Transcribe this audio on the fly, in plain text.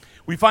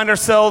We find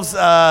ourselves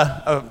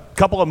a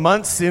couple of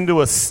months into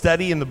a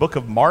study in the book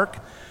of Mark,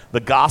 the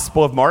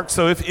Gospel of Mark.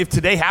 So if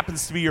today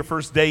happens to be your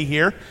first day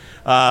here,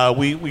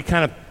 we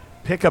kind of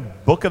pick a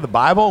book of the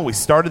Bible, and we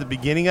start at the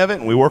beginning of it,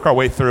 and we work our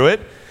way through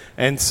it.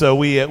 And so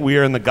we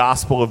are in the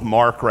Gospel of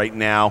Mark right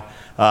now,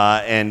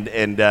 and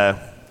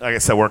like I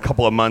said, we're a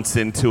couple of months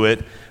into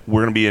it.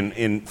 We're going to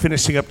be in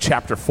finishing up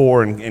chapter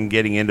 4 and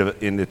getting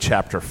into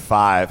chapter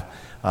 5.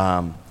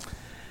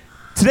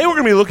 Today we're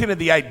going to be looking at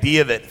the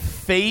idea that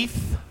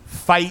faith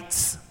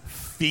fights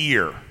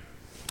fear.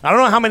 I don't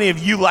know how many of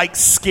you like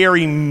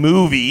scary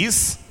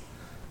movies.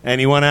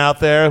 Anyone out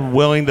there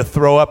willing to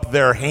throw up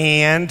their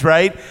hand,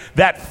 right?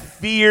 That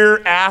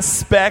fear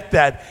aspect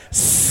that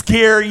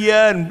scare you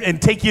and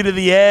take you to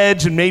the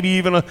edge and maybe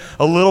even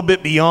a little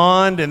bit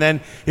beyond. And then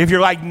if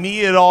you're like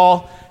me at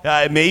all,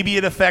 maybe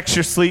it affects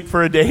your sleep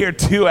for a day or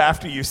two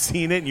after you've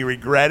seen it and you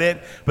regret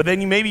it. But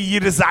then maybe you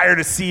desire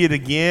to see it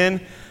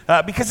again.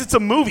 Because it's a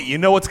movie. You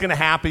know what's going to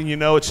happen. You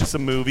know it's just a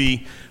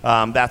movie,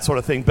 that sort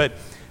of thing. But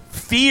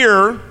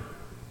fear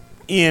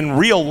in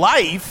real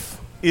life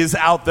is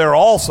out there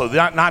also.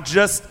 Not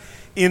just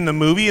in the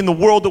movie. In the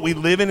world that we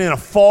live in a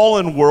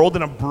fallen world,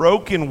 in a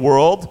broken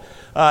world,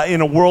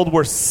 in a world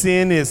where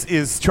sin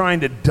is trying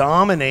to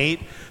dominate.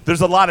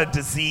 There's a lot of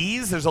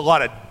disease. There's a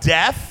lot of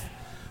death.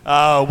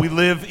 We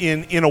live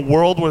in a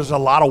world where there's a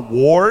lot of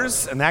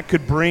wars, and that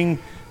could bring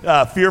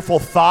fearful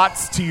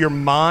thoughts to your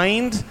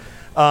mind.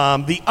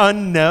 The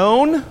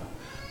unknown,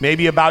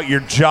 maybe about your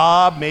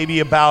job,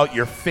 maybe about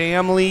your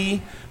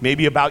family,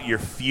 maybe about your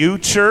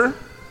future.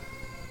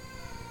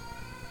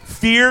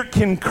 Fear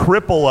can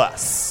cripple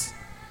us.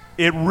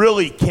 It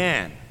really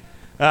can.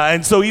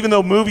 And so even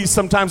though movies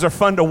sometimes are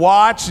fun to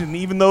watch, and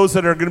even those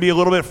that are going to be a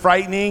little bit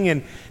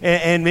frightening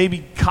and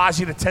maybe cause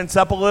you to tense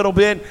up a little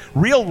bit,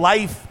 real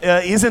life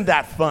isn't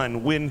that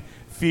fun when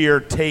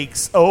fear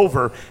takes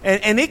over.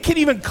 And it can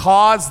even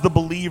cause the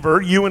believer,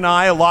 you and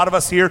I, a lot of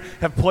us here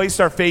have placed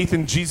our faith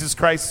in Jesus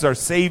Christ as our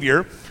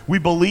Savior. We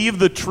believe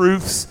the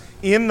truths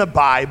in the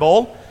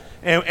Bible,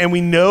 and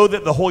we know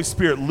that the Holy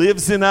Spirit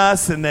lives in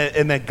us and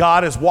that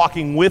God is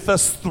walking with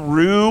us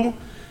through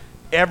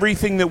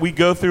everything that we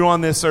go through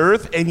on this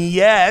earth. And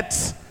yet,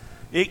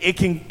 it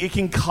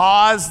can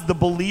cause the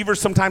believer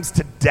sometimes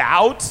to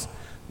doubt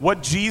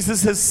what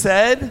Jesus has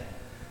said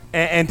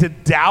and to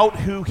doubt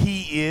who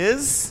He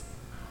is.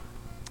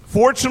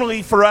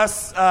 Fortunately for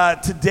us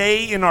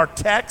today in our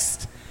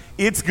text,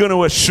 it's going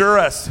to assure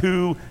us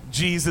who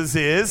Jesus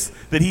is,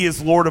 that He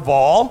is Lord of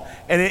all.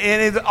 And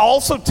it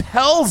also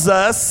tells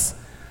us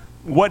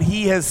what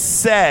He has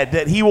said,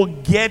 that He will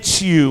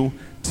get you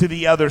to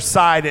the other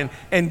side.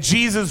 And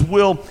Jesus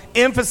will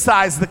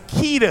emphasize the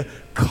key to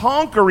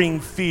conquering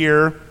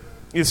fear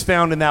is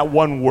found in that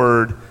one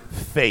word,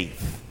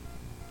 faith,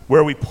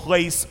 where we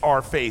place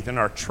our faith and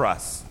our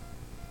trust.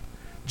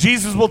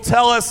 Jesus will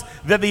tell us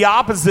that the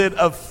opposite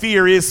of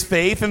fear is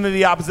faith, and that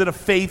the opposite of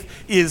faith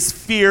is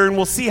fear. And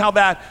we'll see how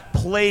that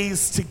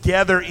plays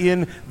together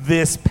in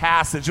this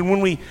passage. And when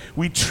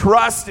we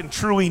trust and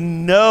truly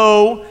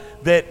know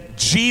that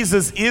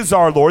Jesus is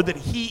our Lord, that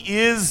He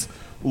is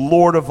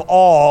Lord of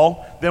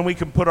all, then we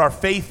can put our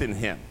faith in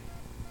Him.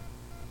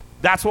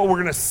 That's what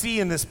we're going to see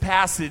in this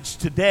passage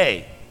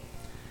today.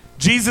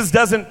 Jesus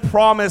doesn't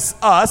promise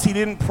us, He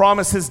didn't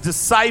promise His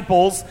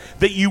disciples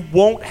that you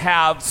won't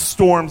have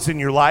storms in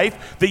your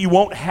life, that you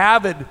won't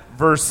have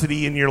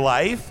adversity in your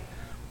life,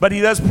 but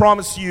He does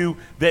promise you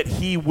that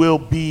He will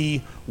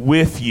be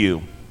with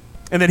you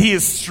and that He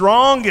is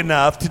strong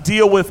enough to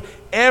deal with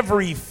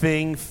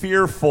everything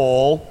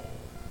fearful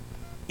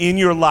in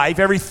your life,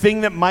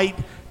 everything that might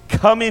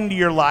come into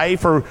your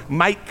life or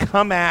might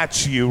come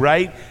at you,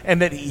 right?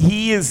 And that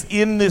He is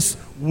in this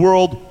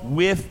world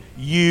with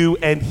you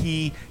and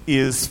He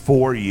is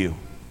for you.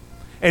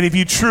 And if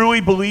you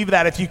truly believe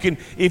that, if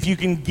you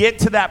can get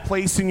to that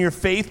place in your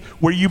faith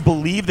where you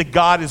believe that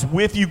God is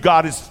with you,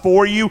 God is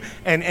for you,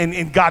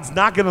 and God's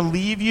not going to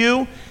leave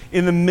you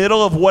in the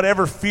middle of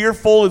whatever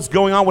fearful is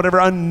going on, whatever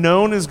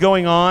unknown is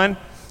going on,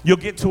 you'll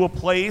get to a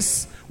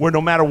place where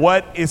no matter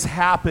what is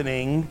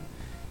happening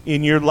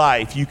in your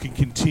life, you can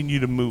continue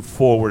to move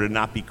forward and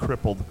not be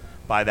crippled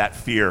by that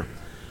fear.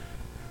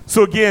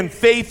 So again,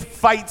 faith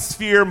fights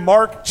fear.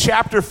 Mark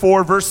chapter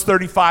 4, verse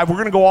 35. We're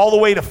going to go all the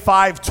way to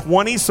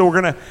 5:20. So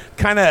we're going to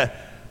kind of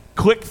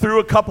click through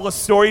a couple of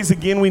stories.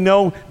 Again, we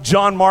know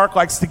John Mark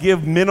likes to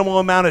give minimal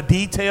amount of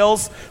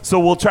details.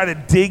 So we'll try to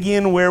dig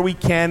in where we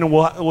can, and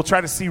we'll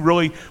try to see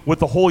really what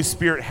the Holy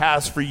Spirit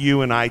has for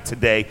you and I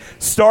today.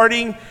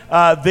 Starting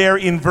there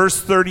in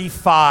verse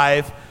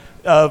 35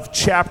 of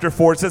chapter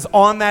 4, it says,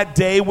 "On that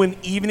day when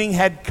evening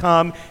had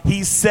come,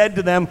 He said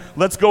to them,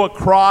 'Let's go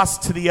across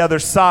to the other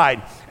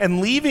side.'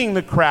 And leaving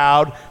the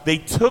crowd, they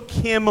took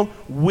Him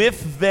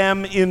with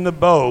them in the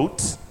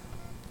boat,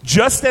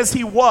 just as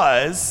He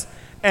was,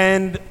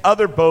 and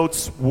other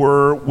boats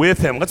were with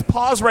Him." Let's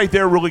pause right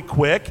there really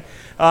quick.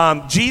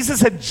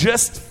 Jesus had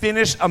just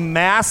finished a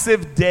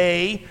massive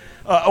day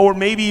or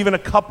maybe even a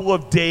couple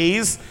of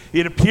days.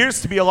 It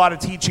appears to be a lot of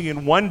teaching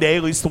in one day,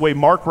 at least the way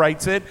Mark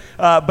writes it,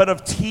 but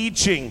of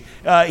teaching.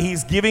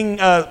 He's giving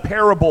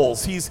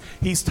parables.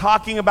 He's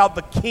talking about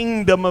the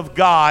kingdom of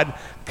God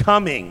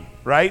coming,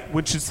 right?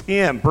 Which is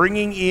him,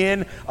 bringing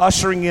in,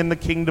 ushering in the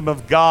kingdom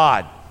of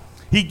God.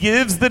 He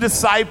gives the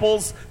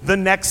disciples the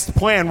next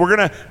plan. We're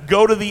going to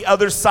go to the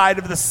other side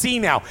of the sea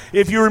now.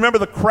 If you remember,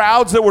 the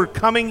crowds that were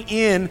coming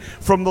in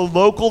from the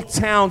local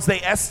towns,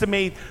 they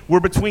estimate were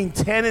between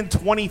 10 and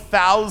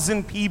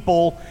 20,000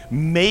 people,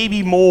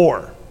 maybe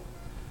more.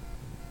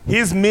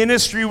 His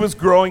ministry was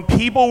growing.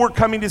 People were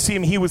coming to see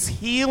him. He was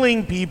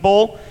healing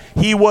people.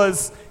 He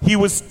was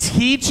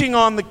teaching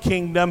on the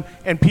kingdom,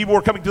 and people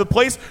were coming to the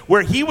place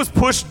where he was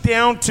pushed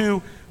down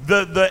to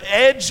the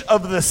edge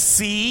of the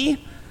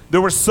sea. There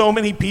were so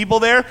many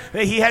people there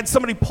that he had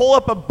somebody pull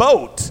up a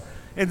boat,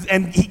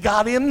 and he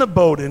got in the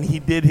boat and he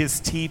did his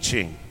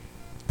teaching.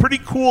 Pretty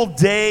cool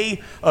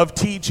day of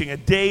teaching, a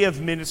day of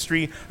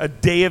ministry, a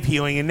day of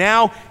healing. And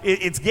now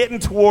it's getting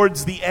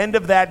towards the end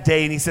of that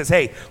day, and he says,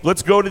 hey,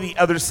 let's go to the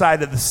other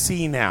side of the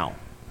sea now.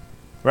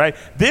 Right?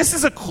 This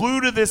is a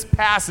clue to this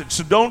passage,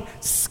 so don't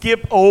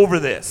skip over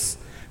this.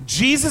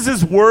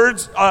 Jesus'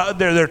 words,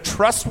 they're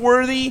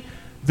trustworthy.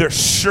 They're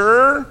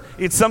sure.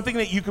 It's something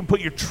that you can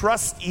put your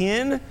trust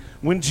in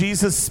when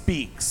Jesus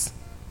speaks.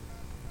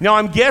 Now,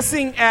 I'm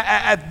guessing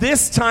at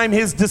this time,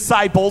 his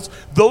disciples,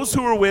 those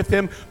who were with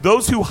him,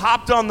 those who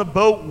hopped on the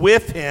boat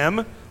with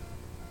him,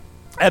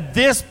 at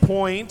this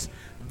point,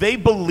 they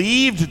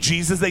believed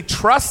Jesus. They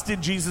trusted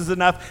Jesus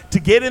enough to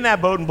get in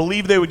that boat and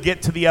believe they would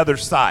get to the other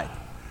side.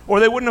 Or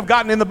they wouldn't have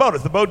gotten in the boat.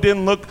 If the boat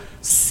didn't look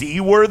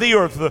seaworthy,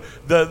 or if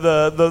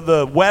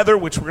the weather,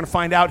 which we're going to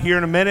find out here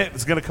in a minute,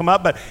 is going to come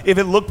up, but if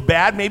it looked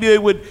bad, maybe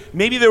there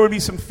would be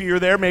some fear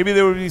there, maybe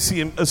there would be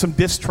some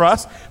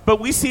distrust. But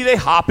we see they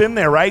hop in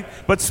there, right?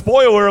 But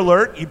spoiler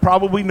alert, you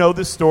probably know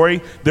this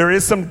story. There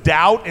is some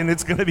doubt, and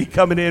it's going to be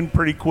coming in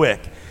pretty quick.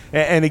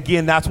 And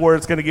again, that's where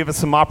it's going to give us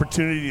some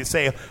opportunity to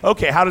say,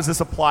 okay, how does this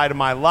apply to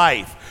my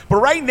life? But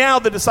right now,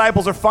 the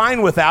disciples are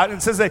fine with that. And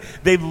it says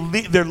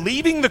they're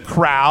leaving the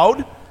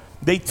crowd.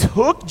 They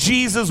took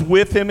Jesus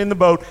with him in the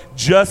boat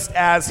just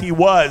as he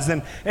was.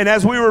 And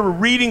as we were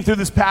reading through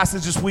this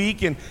passage this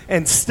week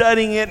and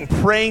studying it and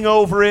praying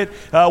over it,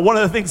 one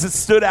of the things that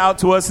stood out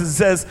to us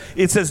is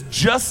it says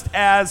just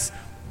as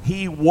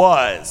he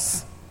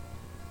was.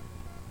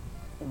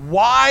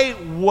 Why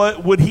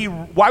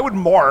would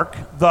Mark,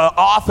 the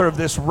author of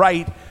this,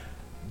 write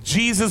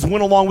Jesus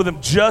went along with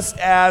him just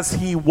as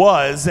he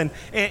was? And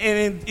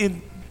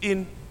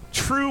in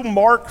true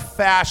Mark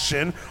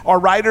fashion, our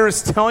writer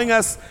is telling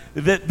us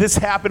that this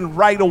happened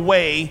right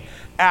away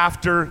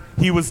after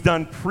he was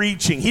done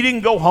preaching. He didn't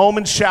go home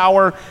and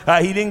shower.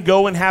 He didn't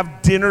go and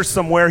have dinner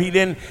somewhere. He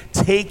didn't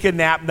take a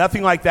nap,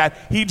 nothing like that.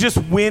 He just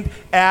went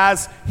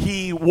as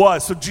he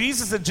was. So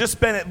Jesus had just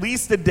spent at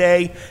least a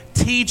day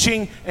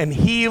teaching and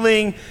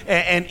healing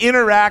and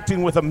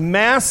interacting with a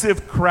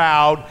massive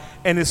crowd.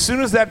 And as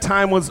soon as that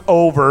time was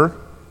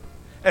over,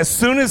 as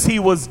soon as he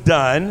was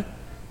done,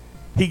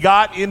 he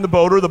got in the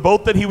boat, or the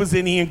boat that he was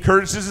in. He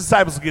encouraged his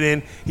disciples to get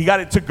in. He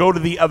got it to go to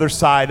the other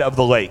side of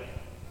the lake.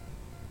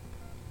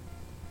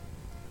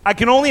 I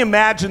can only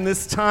imagine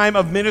this time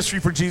of ministry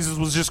for Jesus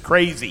was just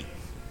crazy.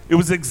 It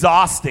was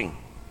exhausting.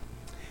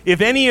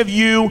 If any of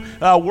you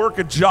work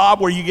a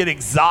job where you get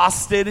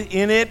exhausted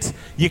in it,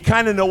 you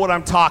kind of know what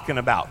I'm talking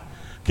about.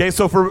 Okay,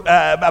 so for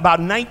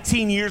about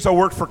 19 years, I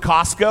worked for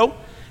Costco,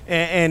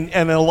 and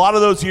in a lot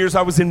of those years,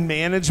 I was in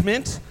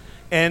management.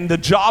 And the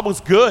job was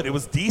good. It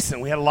was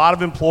decent. We had a lot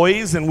of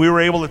employees, and we were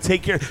able to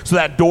take care. So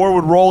that door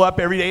would roll up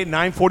every day at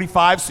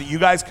 9:45, so you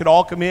guys could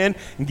all come in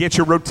and get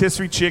your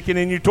rotisserie chicken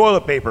and your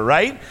toilet paper,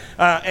 right?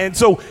 And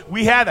so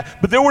we had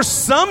that. But there were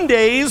some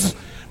days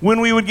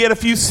when we would get a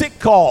few sick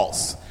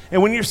calls.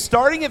 And when you're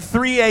starting at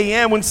 3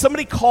 a.m., when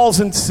somebody calls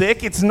in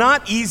sick, it's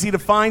not easy to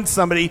find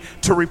somebody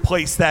to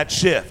replace that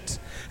shift.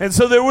 And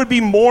so there would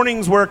be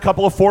mornings where a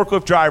couple of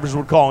forklift drivers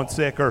would call in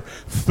sick, or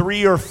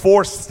 3 or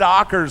 4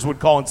 stockers would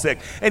call in sick.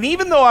 And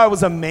even though I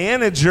was a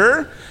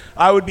manager,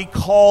 I would be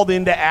called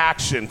into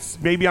action.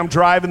 Maybe I'm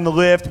driving the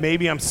lift,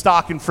 maybe I'm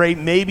stocking freight,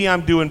 maybe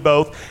I'm doing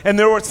both. And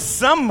there were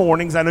some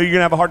mornings, I know you're going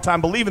to have a hard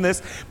time believing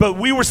this, but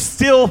we were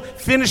still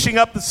finishing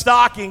up the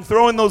stocking,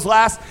 throwing those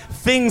last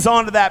things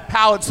onto that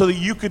pallet so that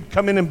you could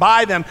come in and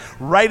buy them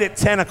right at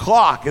 10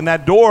 o'clock. And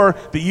that door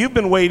that you've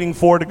been waiting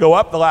for to go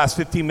up the last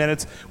 15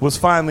 minutes was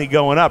finally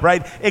going up,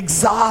 right?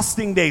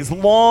 Exhausting days,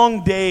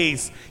 long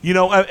days,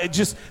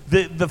 just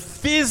the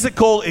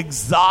physical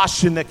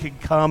exhaustion that could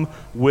come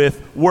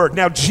with work.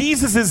 Now,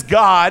 Jesus is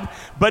God,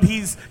 but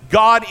he's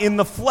God in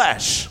the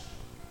flesh.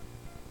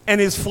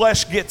 And his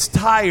flesh gets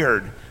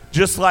tired,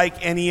 just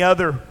like any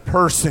other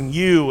person,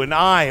 you and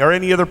I, or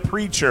any other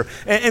preacher.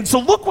 And so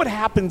look what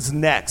happens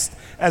next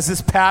as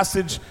this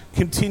passage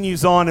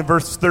continues on in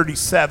verse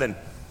 37.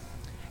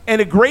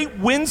 And a great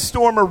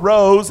windstorm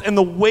arose, and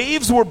the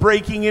waves were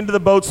breaking into the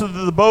boat, so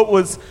that the boat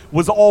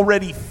was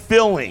already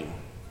filling.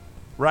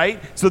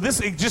 Right? So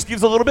it just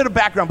gives a little bit of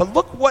background. But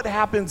look what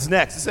happens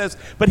next. It says,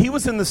 but he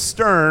was in the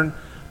stern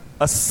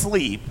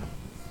asleep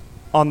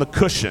on the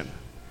cushion.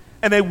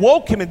 And they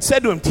woke him and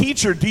said to him,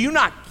 "Teacher, do you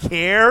not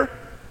care?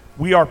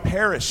 We are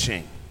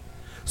perishing."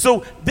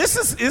 So this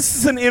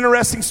is an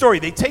interesting story.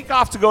 They take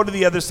off to go to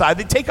the other side.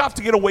 They take off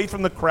to get away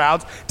from the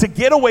crowds, to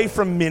get away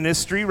from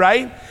ministry,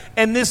 right?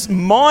 And this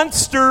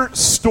monster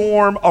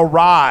storm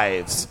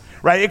arrives,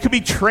 right? It could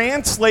be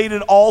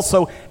translated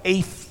also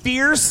a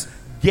fierce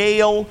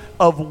gale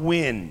of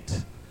wind,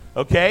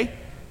 okay?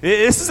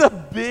 This is a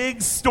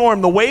big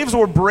storm. The waves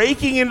were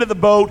breaking into the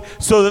boat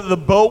so that the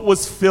boat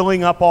was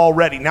filling up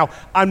already. Now,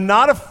 I'm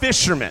not a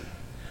fisherman.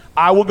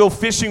 I will go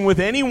fishing with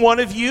any one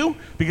of you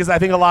because I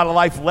think a lot of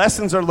life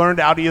lessons are learned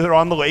out either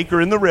on the lake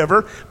or in the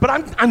river. But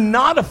I'm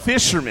not a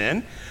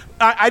fisherman.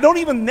 I don't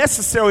even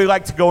necessarily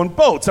like to go in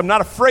boats. I'm not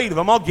afraid of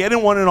them. I'll get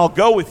in one and I'll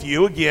go with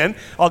you again.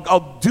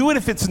 I'll do it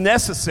if it's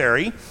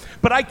necessary.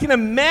 But I can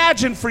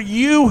imagine for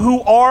you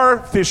who are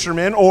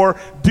fishermen or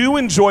do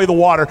enjoy the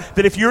water,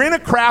 that if you're in a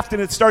craft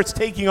and it starts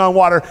taking on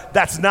water,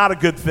 that's not a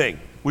good thing.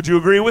 Would you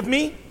agree with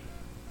me?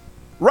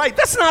 Right,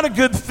 that's not a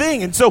good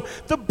thing. And so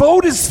the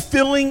boat is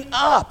filling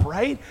up,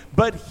 right?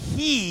 But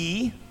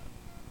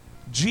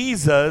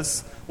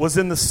Jesus, was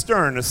in the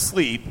stern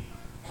asleep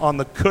on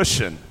the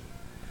cushion.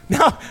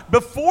 Now,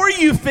 before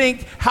you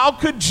think, how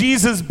could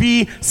Jesus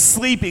be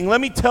sleeping? Let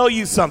me tell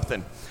you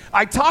something.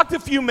 I talked a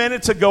few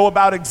minutes ago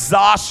about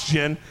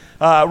exhaustion,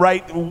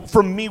 right,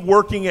 from me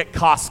working at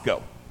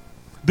Costco.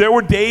 There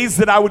were days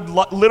that I would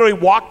literally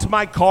walk to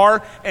my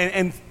car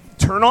and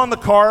turn on the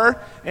car,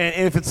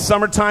 and if it's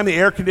summertime, the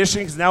air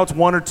conditioning, because now it's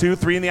 1 or 2,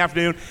 3 in the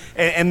afternoon,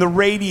 and the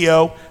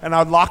radio, and I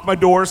would lock my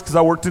doors because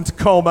I worked in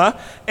Tacoma,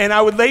 and I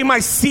would lay my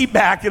seat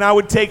back, and I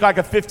would take like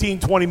a 15,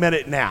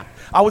 20-minute nap.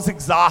 I was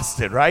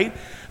exhausted, right?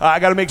 I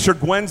got to make sure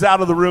Gwen's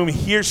out of the room.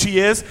 Here she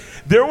is.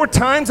 There were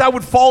times I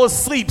would fall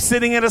asleep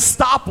sitting at a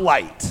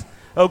stoplight,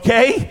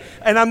 okay?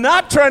 And I'm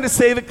not trying to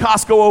say that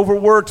Costco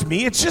overworked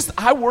me. It's just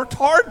I worked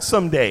hard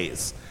some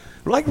days,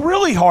 like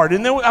really hard,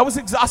 and then I was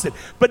exhausted.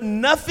 But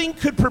nothing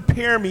could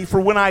prepare me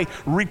for when I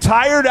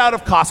retired out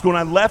of Costco, and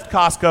I left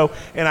Costco,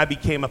 and I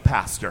became a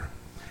pastor.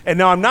 And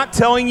now I'm not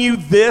telling you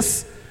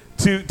this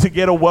to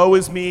get a woe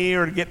is me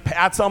or to get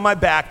pats on my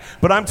back,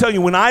 but I'm telling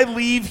you, when I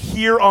leave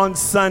here on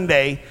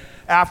Sunday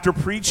after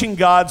preaching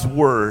God's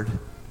word,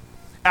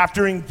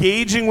 after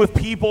engaging with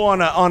people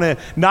on a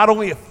not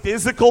only a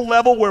physical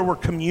level where we're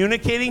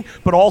communicating,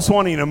 but also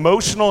on an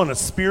emotional and a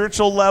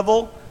spiritual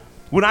level,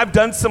 when I've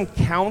done some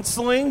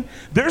counseling,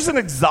 there's an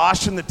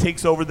exhaustion that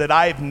takes over that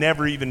I have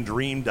never even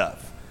dreamed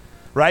of,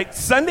 right?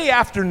 Sunday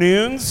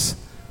afternoons,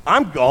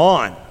 I'm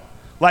gone.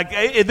 Like,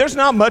 there's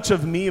not much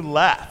of me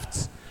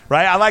left,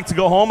 right? I like to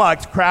go home. I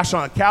like to crash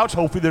on a couch.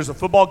 Hopefully there's a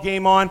football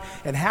game on,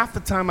 and half the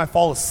time I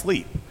fall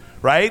asleep,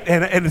 right?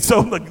 And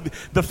so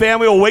the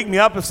family will wake me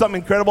up if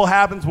something incredible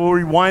happens. We'll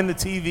rewind the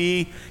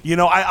TV. You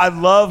know, I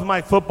love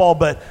my football,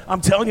 but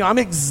I'm telling you, I'm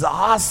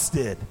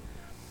exhausted.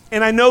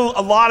 And I know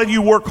a lot of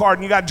you work hard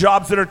and you got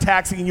jobs that are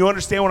taxing and you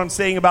understand what I'm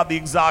saying about the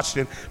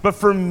exhaustion. But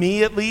for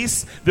me, at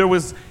least, there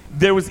was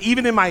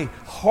even in my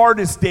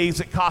hardest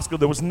days at Costco,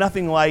 there was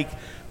nothing like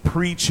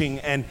preaching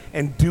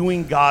and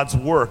doing God's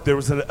work. There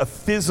was a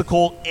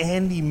physical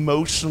and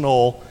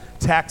emotional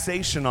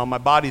taxation on my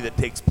body that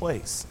takes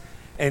place.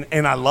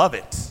 And I love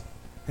it.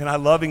 And I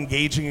love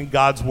engaging in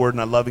God's word, and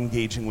I love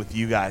engaging with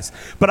you guys.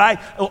 But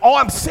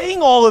I'm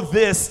saying all of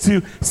this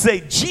to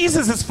say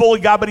Jesus is fully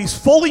God, but he's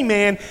fully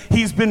man.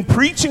 He's been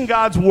preaching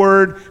God's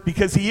word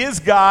because he is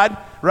God,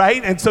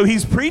 right? And so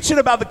he's preaching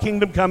about the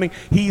kingdom coming.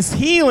 He's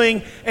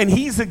healing, and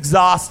he's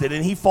exhausted,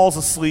 and he falls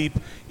asleep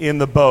in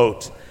the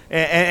boat.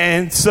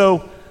 And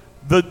so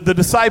the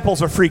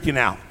disciples are freaking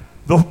out.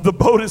 The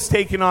boat is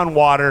taking on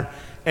water.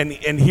 And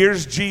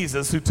here's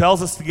Jesus, who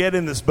tells us to get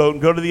in this boat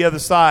and go to the other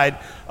side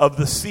of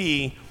the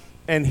sea,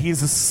 and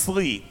he's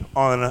asleep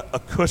on a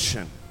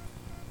cushion.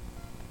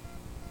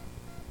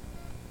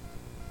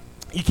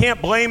 You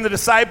can't blame the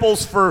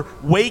disciples for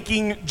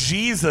waking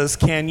Jesus,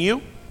 can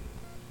you?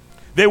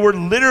 They were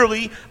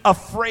literally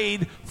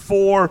afraid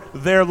for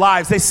their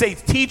lives. They say,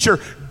 "Teacher,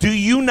 do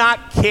you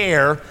not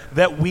care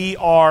that we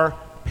are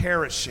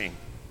perishing?"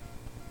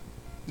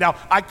 Now,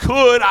 I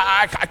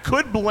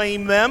could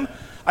blame them.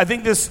 I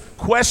think this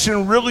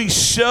question really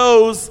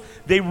shows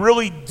they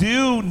really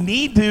do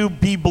need to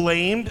be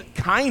blamed,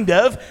 kind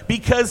of,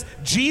 because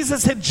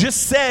Jesus had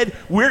just said,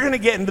 we're going to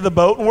get into the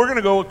boat and we're going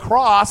to go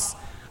across,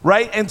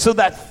 right? And so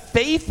that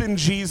faith in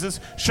Jesus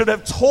should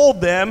have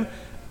told them,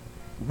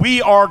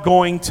 we are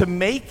going to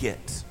make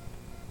it.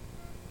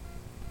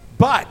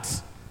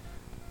 But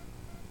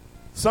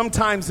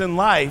sometimes in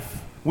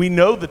life, we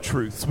know the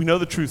truths. We know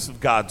the truths of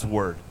God's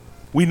word.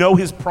 We know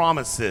his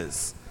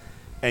promises,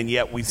 and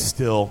yet we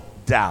still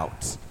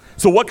doubt.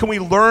 So what can we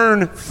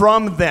learn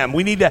from them?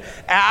 We need to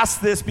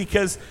ask this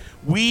because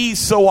we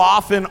so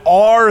often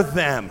are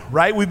them,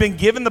 right? We've been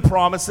given the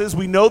promises,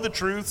 we know the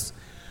truths,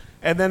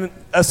 and then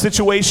a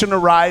situation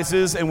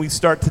arises and we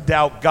start to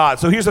doubt God.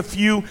 So here's a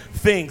few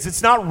things.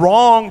 It's not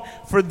wrong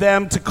for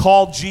them to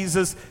call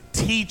Jesus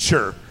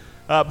teacher,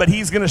 but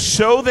he's going to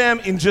show them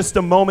in just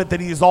a moment that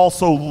he is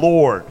also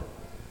Lord.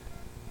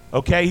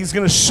 Okay, he's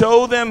going to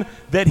show them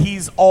that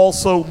he's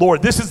also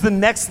Lord. This is the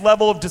next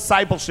level of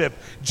discipleship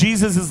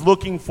Jesus is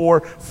looking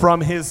for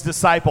from his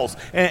disciples.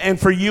 And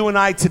for you and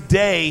I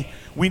today,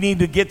 we need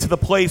to get to the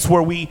place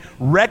where we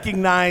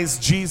recognize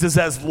Jesus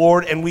as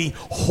Lord and we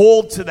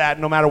hold to that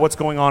no matter what's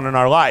going on in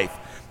our life.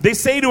 They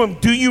say to him,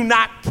 "Do you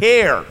not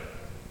care?"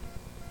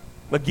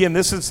 Again,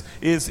 this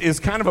is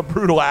kind of a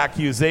brutal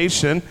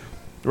accusation,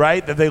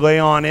 right, that they lay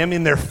on him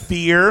in their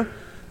fear.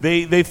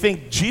 They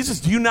think, "Jesus,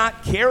 do you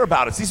not care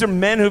about us?" These are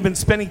men who've been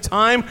spending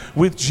time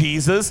with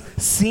Jesus,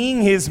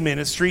 seeing his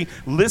ministry,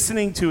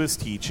 listening to his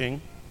teaching.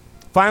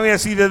 Finally, I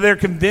see that they're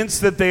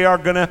convinced that they are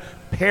going to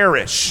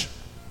perish,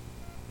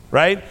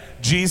 right?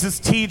 Jesus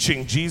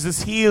teaching,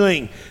 Jesus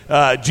healing,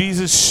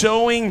 Jesus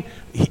showing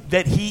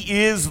that he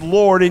is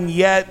Lord, and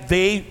yet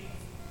they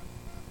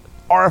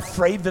are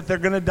afraid that they're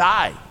going to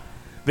die.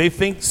 They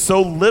think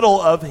so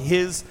little of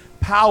his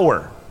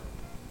power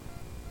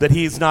that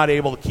he's not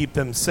able to keep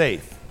them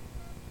safe.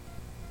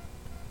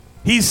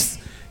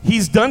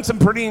 He's done some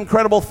pretty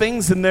incredible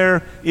things in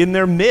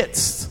their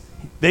midst.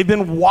 They've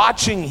been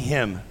watching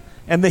him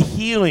and the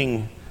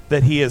healing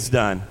that he has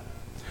done.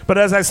 But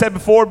as I said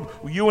before,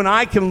 you and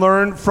I can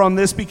learn from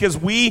this because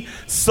we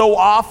so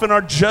often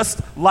are just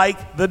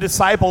like the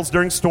disciples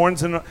during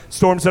storms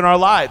in our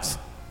lives.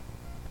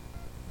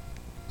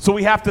 So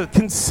we have to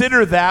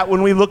consider that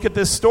when we look at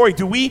this story.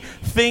 Do we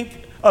think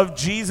of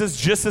Jesus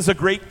just as a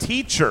great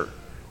teacher?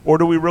 Or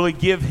do we really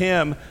give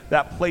him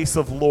that place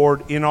of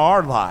Lord in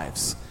our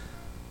lives?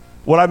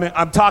 What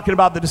I'm talking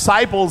about the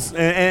disciples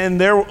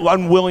and their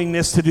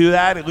unwillingness to do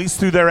that, at least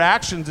through their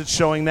actions, it's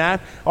showing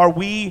that. Are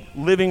we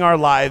living our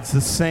lives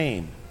the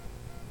same?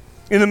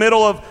 In the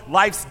middle of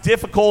life's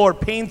difficult or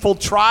painful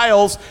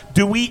trials,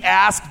 do we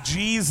ask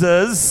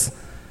Jesus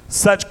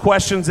such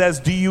questions as,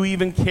 "Do you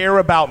even care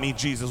about me,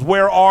 Jesus?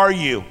 Where are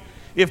you?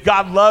 If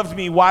God loved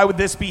me, why would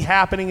this be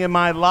happening in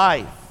my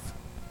life?"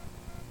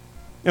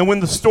 And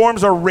when the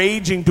storms are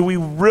raging, do we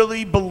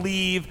really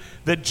believe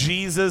that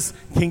Jesus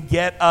can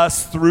get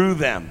us through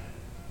them?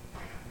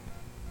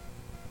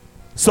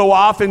 So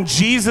often,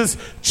 Jesus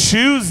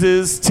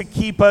chooses to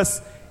keep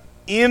us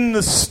in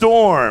the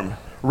storm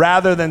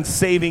rather than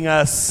saving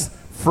us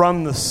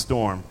from the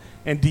storm.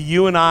 And do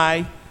you and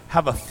I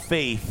have a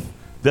faith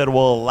that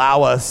will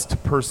allow us to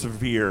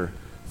persevere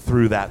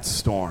through that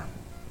storm?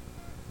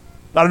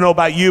 I don't know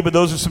about you, but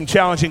those are some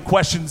challenging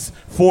questions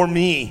for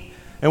me.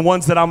 And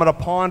ones that I'm going to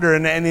ponder.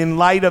 And in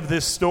light of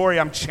this story,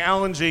 I'm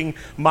challenging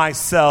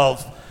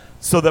myself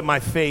so that my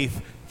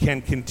faith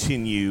can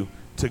continue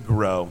to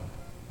grow.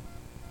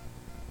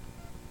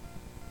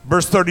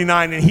 Verse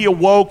 39, "And he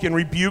awoke and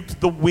rebuked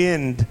the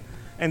wind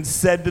and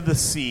said to the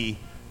sea,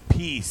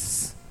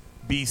 'Peace,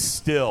 be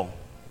still.'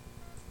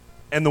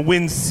 And the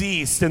wind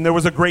ceased, and there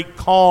was a great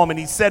calm. And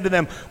he said to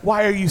them,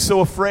 'Why are you so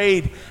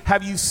afraid?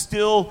 Have you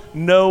still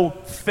no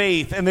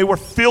faith?' And they were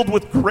filled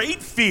with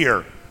great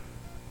fear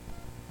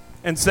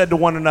and said to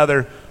one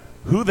another,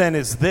 'Who then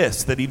is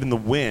this that even the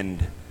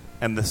wind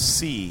and the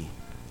sea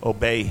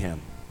obey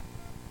him?'"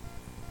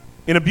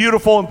 In a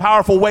beautiful and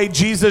powerful way,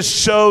 Jesus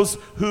shows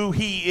who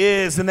he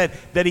is and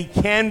that he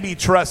can be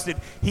trusted.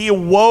 He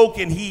awoke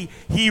and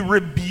he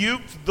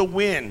rebuked the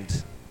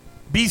wind.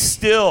 Be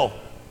still,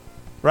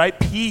 right?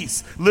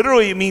 Peace.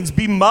 Literally, it means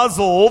be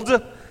muzzled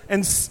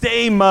and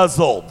stay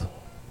muzzled,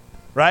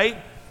 right?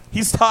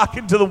 He's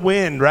talking to the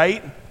wind,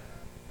 right?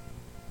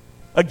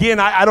 Again,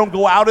 I don't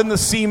go out in the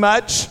sea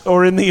much,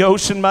 or in the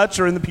ocean much,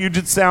 or in the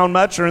Puget Sound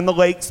much, or in the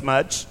lakes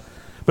much.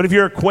 But if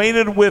you're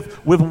acquainted with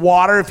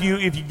water, if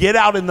you get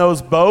out in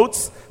those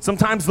boats,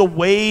 sometimes the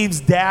waves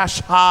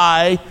dash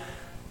high,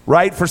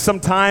 right, for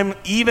some time,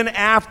 even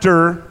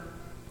after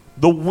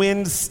the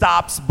wind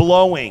stops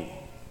blowing.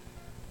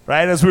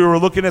 Right? As we were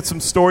looking at some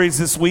stories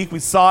this week, we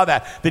saw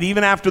that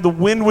even after the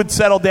wind would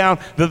settle down,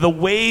 that the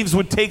waves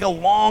would take a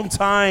long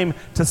time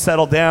to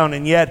settle down.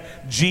 And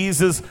yet,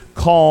 Jesus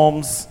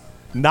calms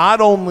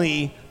not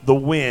only the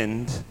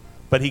wind,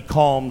 but he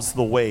calms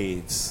the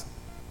waves.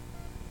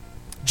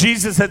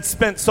 Jesus had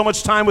spent so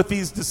much time with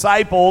these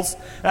disciples.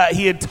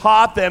 He had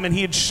taught them and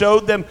he had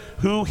showed them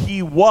who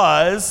he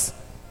was,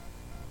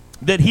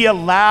 that he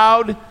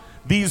allowed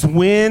these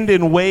wind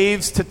and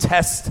waves to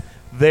test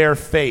their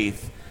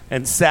faith.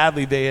 And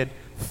sadly, they had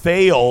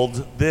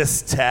failed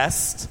this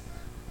test.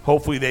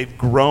 Hopefully, they've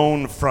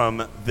grown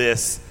from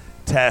this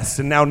test.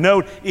 And now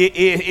note,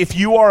 if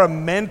you are a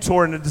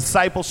mentor in a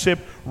discipleship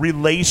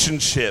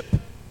relationship,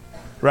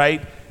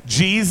 right,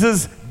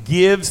 Jesus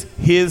gives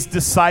his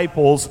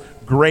disciples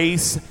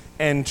grace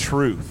and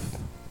truth.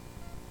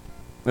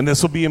 And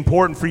this will be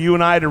important for you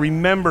and I to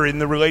remember in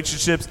the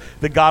relationships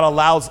that God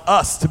allows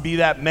us to be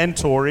that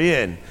mentor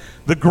in.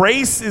 The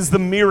grace is the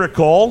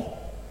miracle,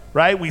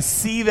 right? We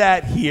see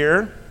that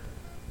here.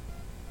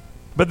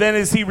 But then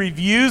as he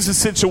reviews the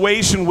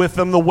situation with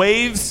them, the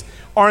waves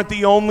aren't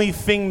the only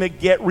thing that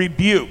get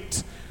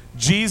rebuked.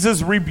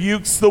 Jesus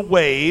rebukes the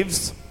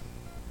waves,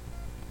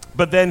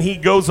 but then he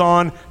goes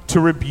on to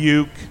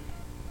rebuke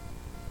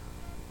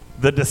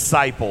the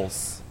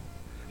disciples.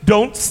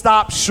 Don't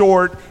stop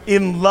short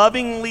in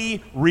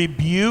lovingly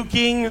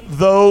rebuking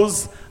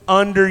those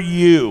under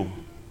you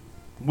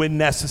when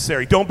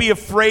necessary. Don't be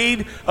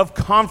afraid of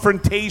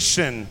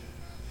confrontation,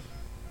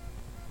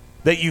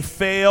 that you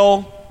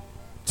fail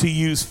to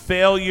use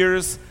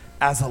failures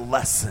as a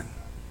lesson.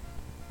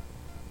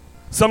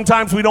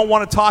 Sometimes we don't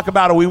want to talk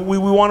about it. We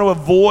want to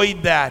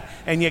avoid that.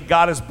 And yet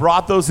God has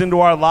brought those into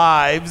our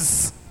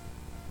lives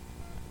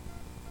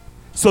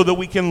so that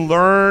we can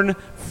learn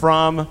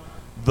from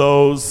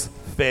those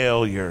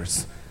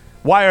failures.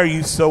 Why are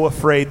you so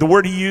afraid? The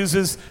word he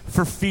uses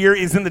for fear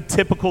isn't the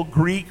typical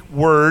Greek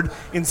word.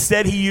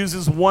 Instead, he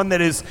uses one that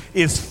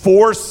is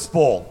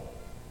forceful,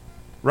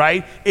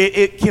 right?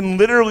 It can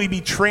literally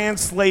be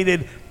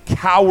translated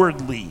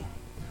cowardly.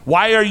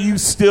 Why are you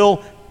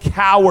still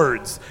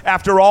cowards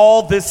after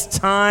all this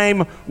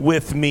time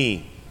with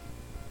me?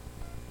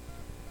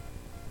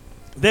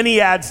 Then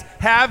he adds,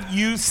 have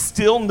you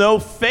still no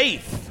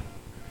faith?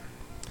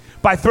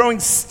 By throwing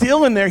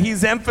still in there,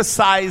 he's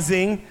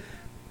emphasizing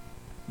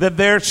that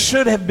there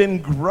should have been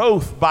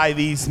growth by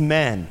these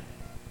men.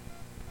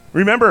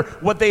 Remember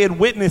what they had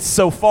witnessed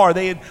so far.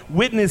 They had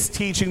witnessed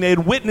teaching. They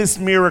had witnessed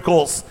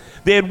miracles.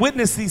 They had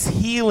witnessed these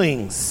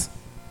healings.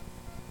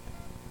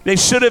 They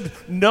should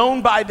have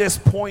known by this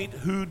point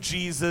who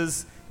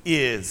Jesus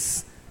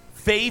is.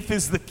 Faith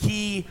is the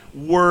key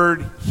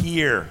word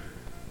here.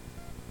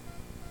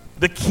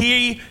 The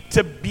key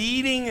to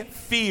beating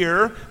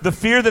fear, the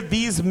fear that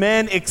these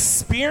men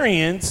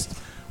experienced,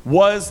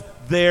 was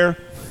their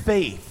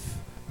faith.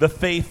 The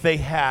faith they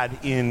had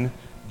in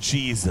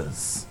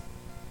Jesus.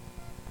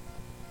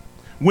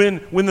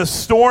 When the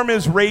storm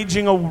is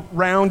raging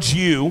around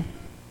you,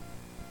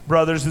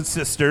 brothers and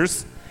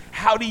sisters,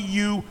 how do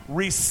you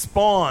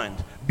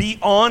respond? Be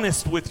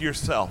honest with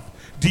yourself.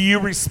 Do you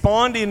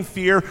respond in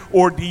fear,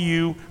 or do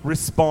you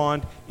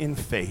respond in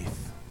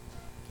faith?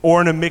 Or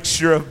in a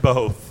mixture of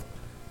both?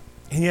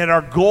 And yet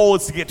our goal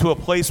is to get to a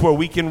place where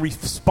we can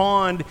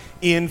respond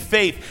in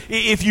faith.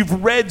 If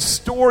you've read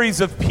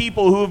stories of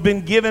people who have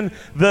been given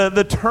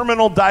the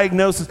terminal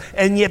diagnosis,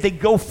 and yet they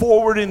go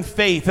forward in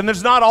faith, and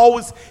there's not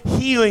always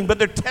healing, but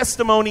their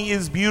testimony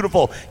is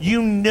beautiful.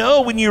 You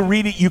know when you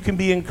read it, you can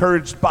be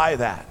encouraged by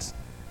that.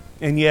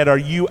 And yet, are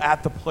you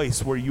at the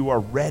place where you are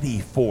ready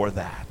for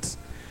that?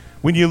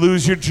 When you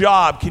lose your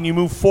job, can you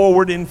move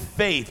forward in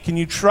faith? Can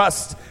you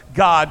trust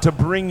God to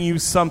bring you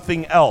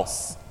something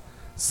else,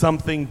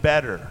 something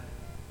better?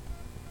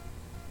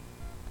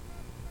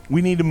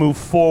 We need to move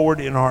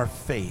forward in our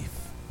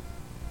faith.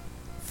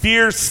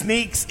 Fear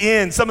sneaks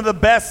in. Some of the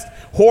best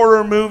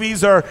horror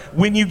movies are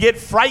when you get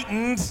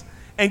frightened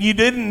and you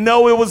didn't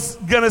know it was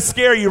going to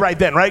scare you right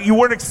then, right? You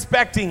weren't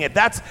expecting it.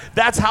 That's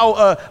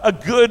how a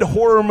good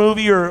horror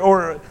movie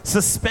or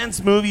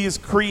suspense movie is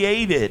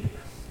created.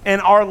 And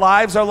our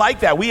lives are like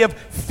that. We have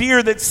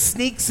fear that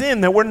sneaks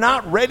in that we're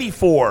not ready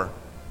for.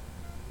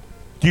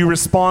 Do you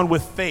respond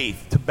with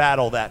faith to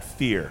battle that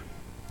fear?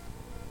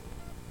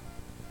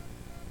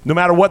 No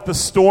matter what the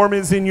storm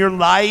is in your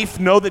life,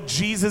 know that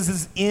Jesus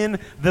is in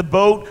the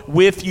boat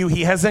with you.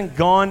 He hasn't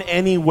gone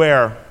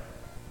anywhere.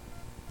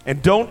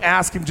 And don't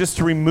ask him just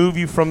to remove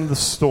you from the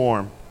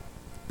storm.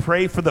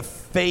 Pray for the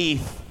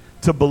faith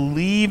to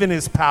believe in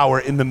his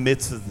power in the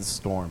midst of the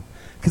storm.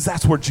 Because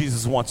that's where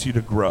Jesus wants you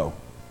to grow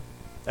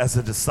as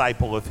a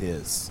disciple of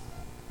his.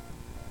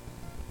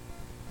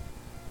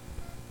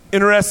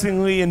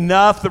 Interestingly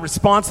enough, the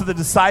response of the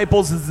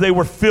disciples is they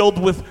were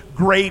filled with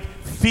great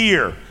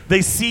fear.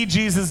 They see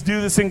Jesus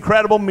do this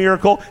incredible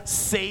miracle,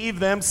 save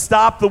them,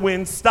 stop the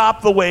wind,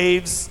 stop the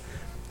waves.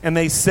 And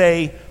they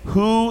say,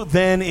 who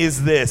then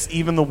is this?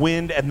 Even the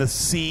wind and the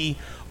sea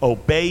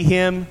obey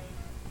him.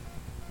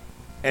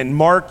 And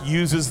Mark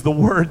uses the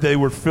word, they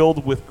were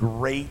filled with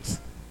great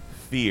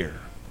fear.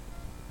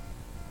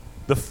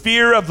 The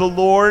fear of the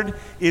Lord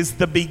is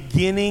the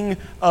beginning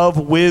of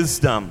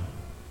wisdom.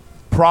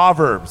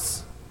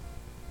 Proverbs.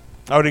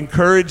 I would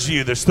encourage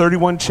you, there's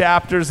 31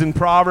 chapters in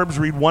Proverbs.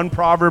 Read one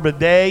proverb a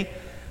day.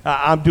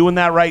 I'm doing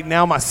that right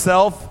now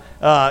myself.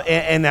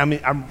 And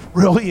I'm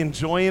really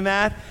enjoying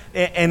that.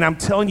 And I'm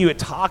telling you, it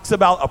talks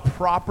about a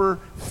proper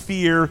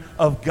fear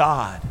of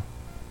God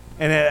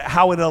and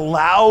how it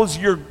allows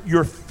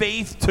your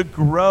faith to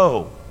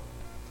grow.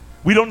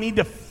 We don't need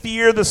to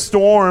fear the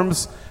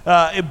storms,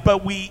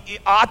 but we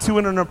ought to,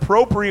 in an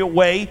appropriate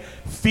way,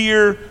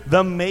 fear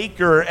the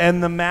maker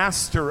and the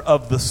master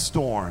of the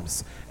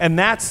storms. And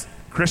that's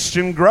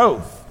Christian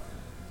growth.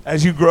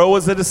 As you grow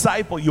as a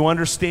disciple, you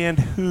understand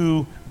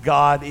who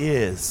God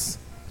is.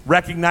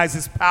 Recognize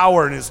his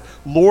power and his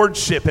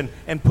lordship,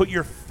 and put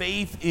your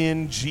faith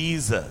in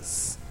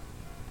Jesus.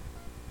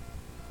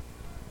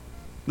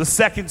 The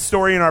second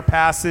story in our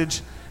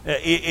passage,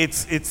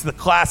 it's the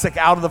classic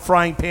out of the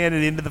frying pan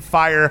and into the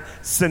fire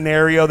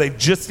scenario. They've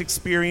just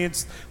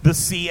experienced the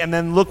sea, and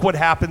then look what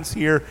happens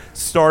here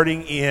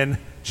starting in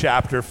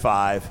chapter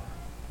 5.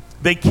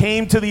 They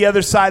came to the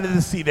other side of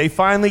the sea. They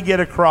finally get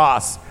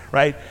across,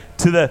 right,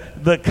 to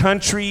the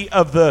country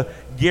of the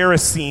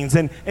Gerasenes.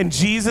 And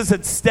Jesus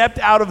had stepped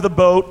out of the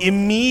boat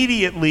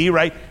immediately,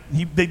 right?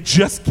 They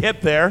just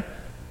get there,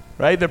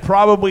 right? They're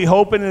probably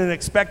hoping and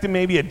expecting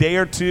maybe a day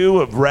or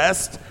two of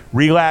rest,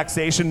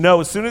 relaxation.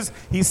 No, as soon as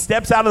he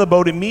steps out of the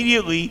boat,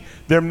 immediately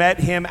there met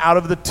him out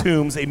of the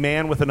tombs a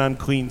man with an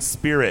unclean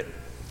spirit.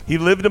 He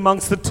lived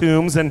amongst the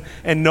tombs, and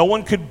no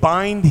one could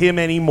bind him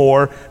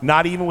anymore,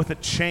 not even with a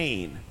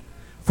chain.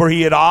 For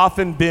he had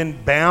often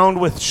been bound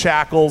with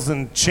shackles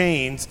and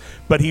chains,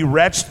 but he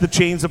wrenched the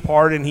chains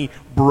apart and he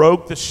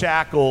broke the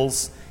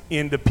shackles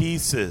into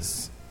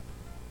pieces.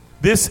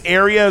 This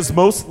area is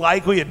most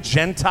likely a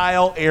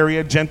Gentile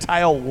area,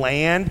 Gentile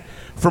land.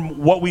 From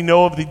what we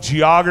know of the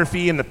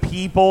geography and the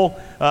people,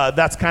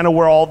 that's kind of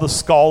where all the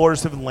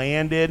scholars have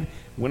landed.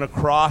 Went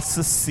across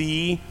the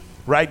sea,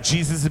 right?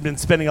 Jesus had been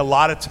spending a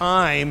lot of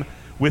time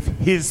with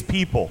his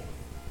people,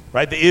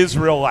 right? The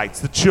Israelites,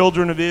 the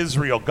children of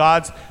Israel,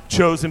 God's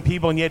chosen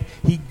people, and yet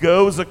he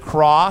goes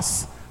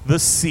across the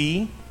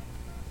sea.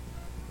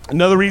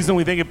 Another reason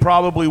we think it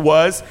probably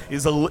was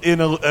is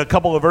in a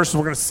couple of verses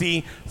we're going to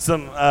see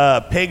some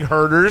pig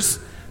herders,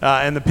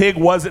 and the pig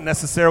wasn't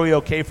necessarily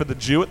okay for the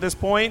Jew at this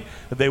point.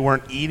 They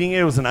weren't eating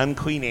it. It was an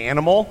unclean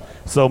animal,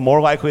 so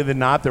more likely than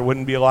not there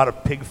wouldn't be a lot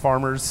of pig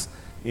farmers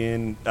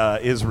in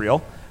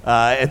Israel.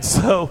 And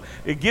so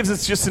it gives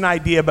us just an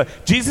idea, but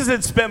Jesus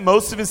had spent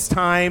most of his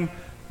time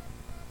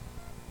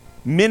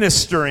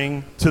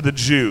ministering to the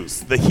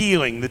Jews, the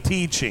healing, the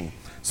teaching.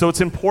 So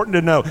it's important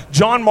to know.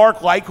 John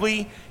Mark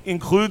likely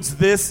includes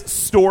this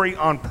story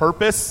on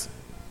purpose,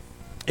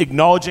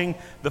 acknowledging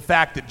the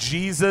fact that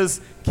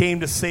Jesus came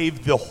to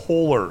save the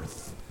whole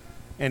earth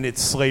and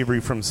its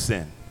slavery from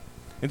sin.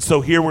 And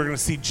so here we're going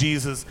to see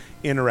Jesus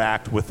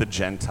interact with the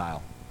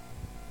Gentile.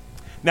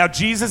 Now,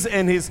 Jesus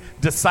and his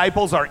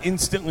disciples are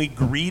instantly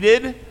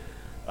greeted,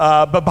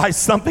 but by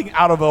something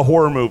out of a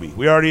horror movie.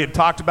 We already had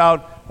talked about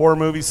horror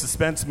movies,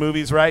 suspense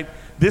movies, right?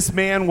 This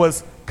man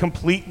was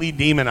completely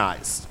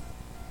demonized.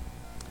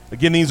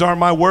 Again, these aren't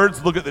my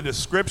words. Look at the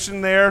description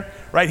there,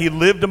 right? He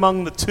lived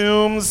among the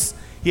tombs.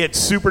 He had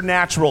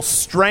supernatural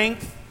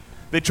strength.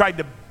 They tried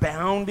to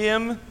bound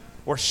him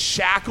or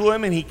shackle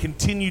him, and he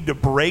continued to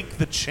break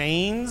the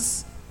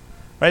chains,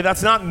 right?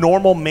 That's not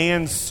normal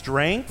man's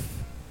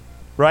strength,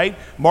 right?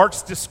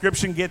 Mark's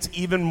description gets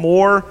even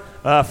more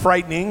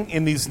frightening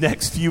in these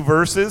next few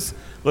verses.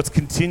 Let's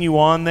continue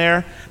on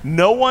there.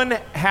 No one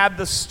had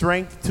the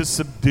strength to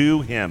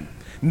subdue him.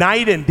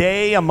 Night and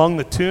day among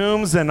the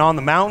tombs and on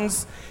the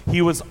mountains,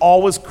 he was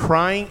always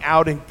crying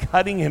out and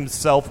cutting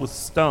himself with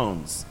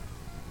stones.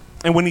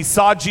 And when he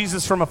saw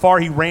Jesus from afar,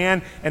 he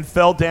ran and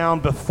fell down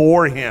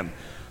before him.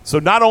 So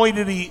not only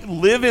did he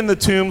live in the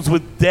tombs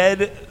with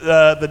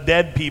the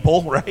dead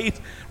people, right?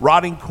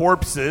 Rotting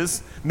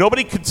corpses,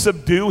 nobody could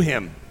subdue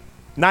him.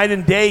 Night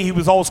and day, he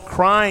was always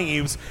crying.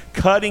 He was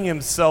cutting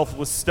himself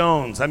with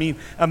stones. I mean,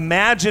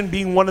 imagine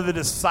being one of the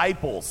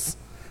disciples,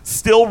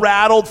 still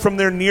rattled from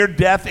their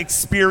near-death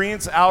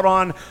experience out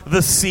on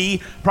the sea,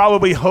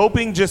 probably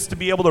hoping just to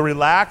be able to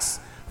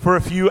relax for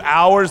a few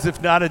hours, if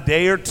not a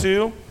day or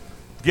two,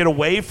 get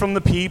away from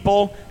the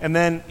people, and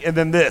then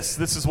this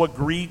is what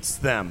greets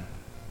them.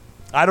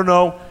 I don't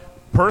know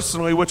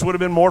personally which would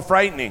have been more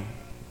frightening,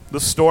 the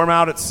storm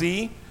out at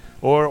sea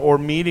or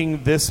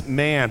meeting this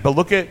man. But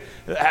look at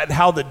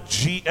how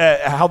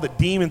the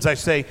demons, I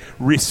say,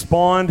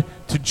 respond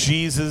to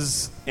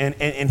Jesus and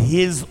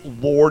his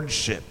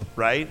lordship,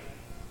 right?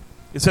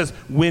 It says,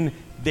 when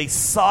they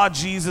saw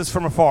Jesus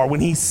from afar, when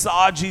he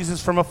saw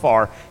Jesus from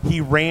afar,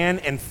 he ran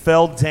and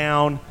fell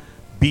down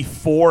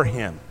before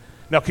him.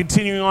 Now,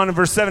 continuing on in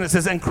verse 7, it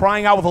says, and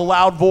crying out with a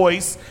loud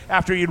voice,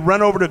 after he had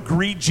run over to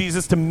greet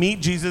Jesus, to meet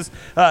Jesus,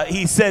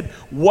 he said,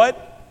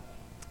 what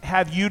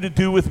have you to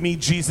do with me,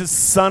 Jesus,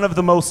 Son of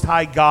the Most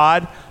High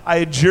God? I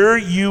adjure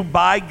you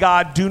by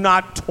God, do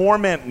not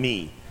torment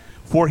me.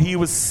 For he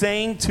was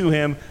saying to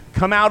him,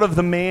 come out of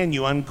the man,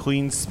 you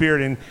unclean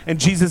spirit. And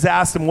Jesus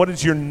asked him, what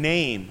is your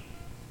name?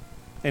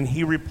 And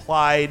he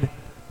replied,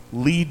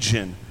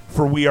 Legion,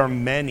 for we are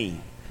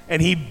many.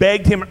 And he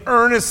begged him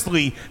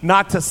earnestly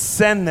not to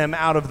send them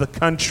out of the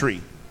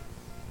country.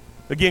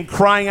 Again,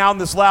 crying out in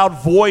this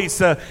loud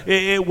voice,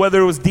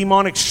 whether it was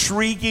demonic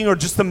shrieking or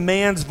just a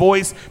man's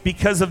voice,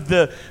 because of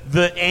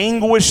the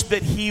anguish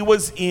that he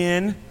was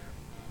in,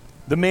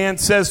 the man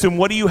says to him,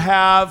 what do you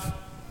have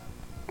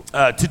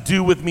to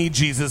do with me,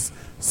 Jesus,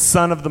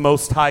 Son of the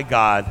Most High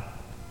God?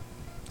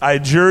 I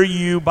adjure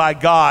you by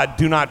God,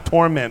 do not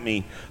torment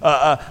me.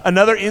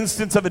 Another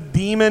instance of a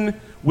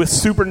demon with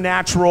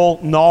supernatural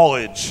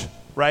knowledge,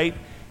 right?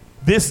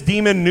 This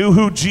demon knew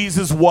who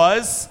Jesus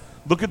was.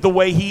 Look at the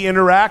way he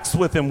interacts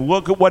with him.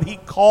 Look at what he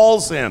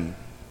calls him,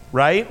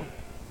 right?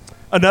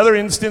 Another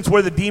instance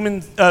where the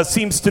demon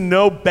seems to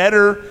know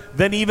better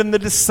than even the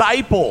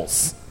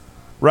disciples,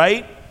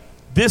 right?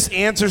 This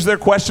answers their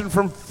question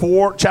from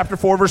chapter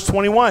 4, verse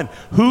 21.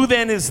 Who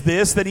then is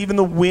this that even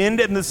the wind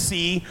and the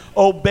sea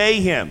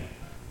obey him?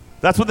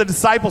 That's what the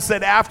disciples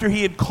said after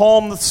he had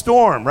calmed the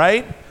storm,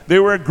 right? They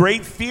were in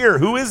great fear.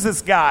 Who is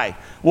this guy?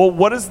 Well,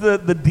 what is the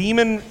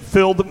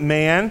demon-filled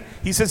man?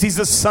 He says he's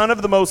the Son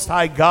of the Most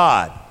High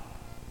God.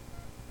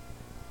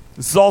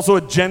 This is also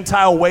a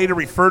Gentile way to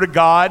refer to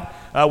God.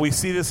 We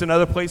see this in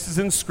other places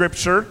in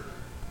Scripture.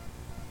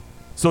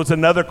 So it's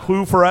another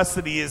clue for us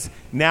that he is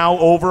now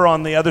over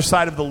on the other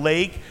side of the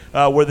lake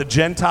where the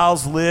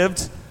Gentiles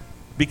lived.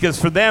 Because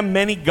for them,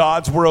 many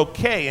gods were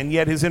okay, and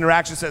yet his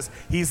interaction says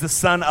he's the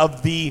Son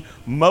of the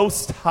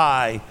Most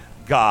High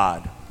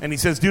God. And he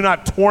says, do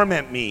not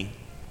torment me.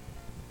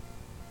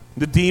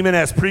 The demon,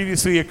 as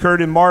previously occurred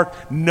in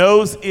Mark,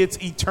 knows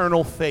its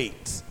eternal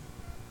fate.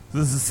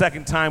 This is the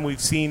second time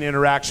we've seen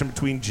interaction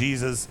between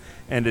Jesus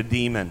and a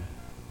demon.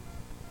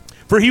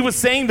 For he was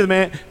saying to the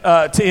man,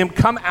 to him,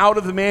 come out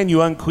of the man,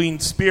 you unclean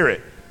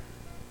spirit.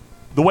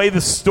 The way the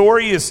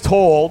story is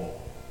told,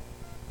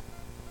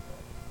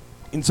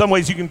 in some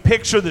ways you can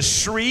picture the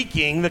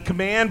shrieking, the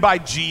command by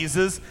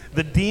Jesus,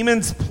 the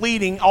demons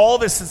pleading. All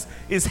this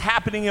is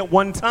happening at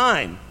one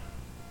time.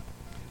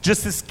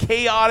 Just this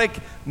chaotic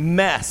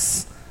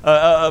mess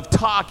of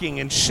talking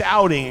and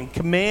shouting and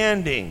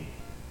commanding.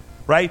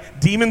 Right?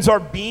 Demons are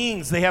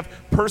beings. They have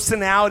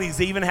personalities.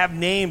 They even have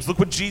names. Look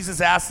what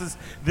Jesus asks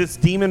this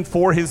demon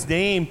for his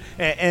name.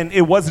 And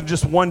it wasn't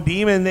just one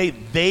demon.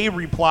 They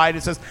replied.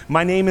 It says,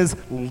 my name is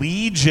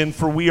Legion,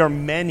 for we are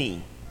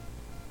many.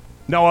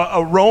 Now,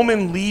 a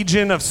Roman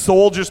legion of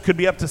soldiers could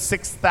be up to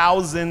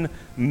 6,000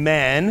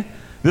 men.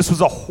 This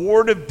was a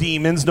horde of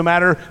demons. No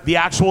matter the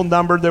actual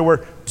number, there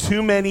were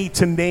too many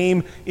to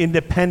name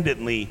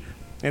independently.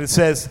 And it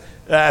says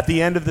at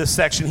the end of this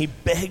section, he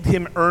begged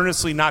him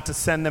earnestly not to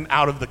send them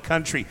out of the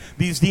country.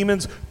 These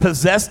demons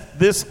possessed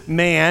this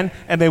man,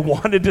 and they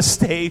wanted to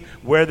stay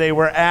where they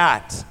were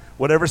at.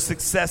 Whatever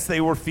success they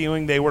were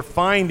feeling, they were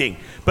finding.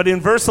 But in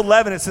verse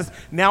 11, it says,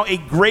 now a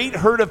great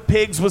herd of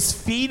pigs was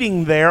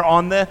feeding there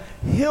on the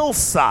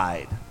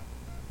hillside.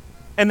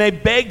 And they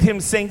begged him,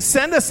 saying,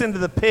 send us into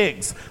the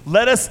pigs.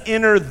 Let us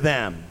enter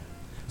them.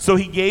 So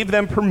he gave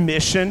them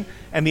permission,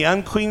 and the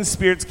unclean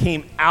spirits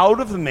came out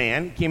of the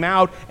man, came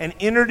out and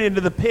entered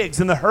into the pigs.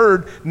 And the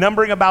herd,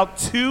 numbering about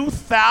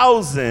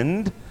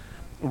 2,000,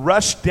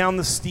 rushed down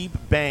the steep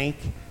bank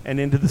and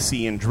into the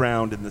sea and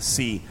drowned in the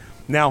sea.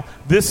 Now,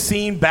 this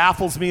scene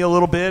baffles me a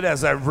little bit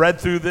as I've read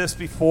through this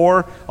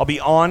before. I'll be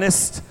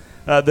honest.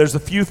 There's a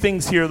few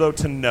things here, though,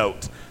 to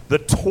note. The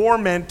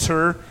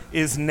tormentor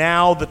is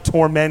now the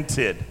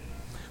tormented.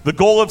 The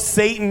goal of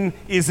Satan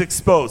is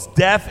exposed.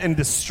 Death and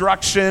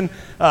destruction.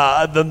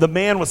 The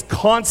man was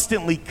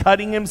constantly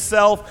cutting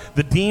himself.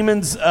 The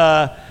demons,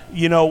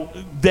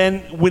 then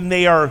when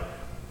they are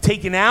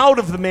taken out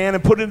of the man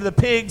and put into the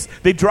pigs,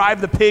 they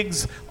drive the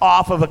pigs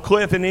off of a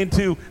cliff and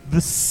into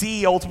the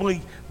sea.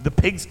 Ultimately, the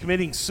pigs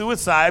committing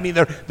suicide. I mean,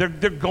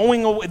 they're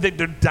going away.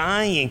 They're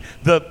dying.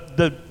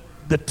 The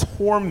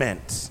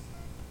torment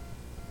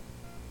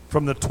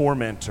from the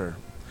tormentor.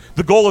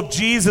 The goal of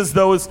Jesus,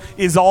 though,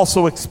 is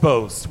also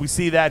exposed. We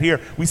see that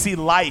here. We see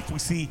life. We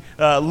see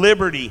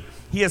liberty.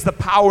 He has the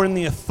power and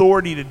the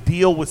authority to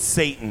deal with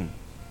Satan.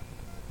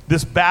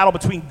 This battle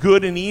between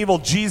good and evil,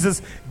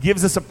 Jesus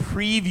gives us a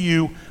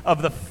preview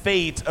of the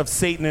fate of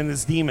Satan and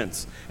his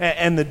demons.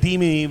 And the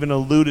demon even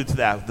alluded to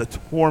that, the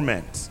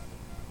torment.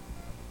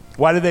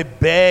 Why did they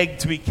beg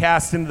to be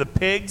cast into the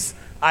pigs?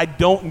 I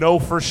don't know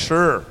for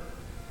sure.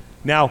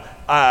 Now,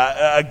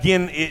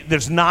 again,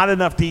 there's not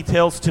enough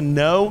details to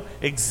know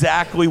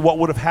exactly what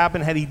would have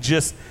happened had he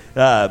just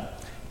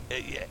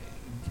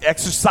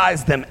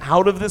exorcised them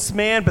out of this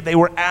man, but they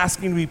were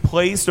asking to be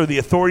placed, or the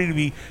authority to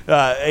be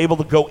able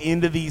to go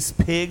into these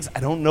pigs.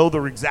 I don't know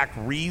the exact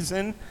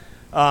reason,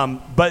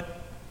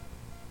 but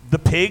the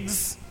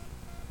pigs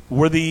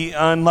were the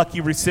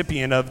unlucky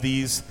recipient of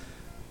these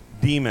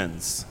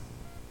demons.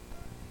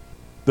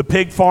 The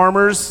pig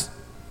farmers,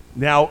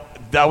 now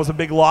that was a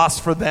big loss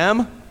for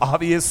them,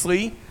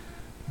 obviously,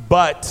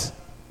 but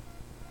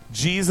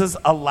Jesus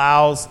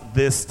allows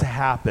this to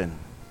happen.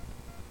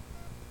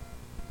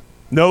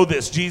 Know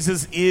this,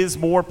 Jesus is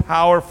more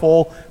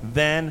powerful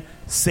than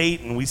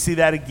Satan. We see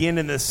that again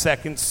in the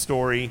second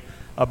story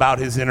about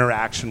his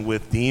interaction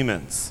with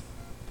demons.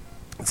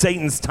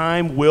 Satan's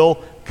time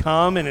will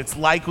come, and it's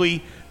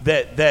likely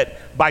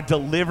that by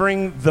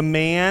delivering the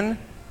man,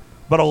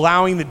 but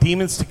allowing the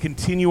demons to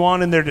continue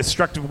on in their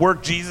destructive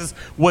work, Jesus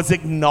was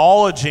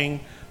acknowledging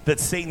that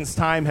Satan's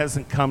time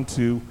hasn't come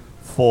to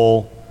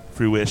full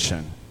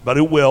fruition. But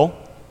it will.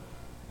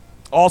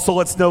 Also,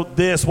 let's note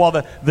this. While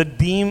the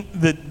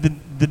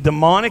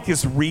demonic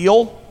is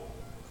real,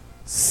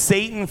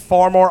 Satan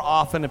far more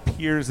often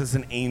appears as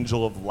an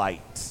angel of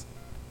light.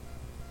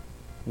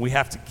 We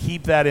have to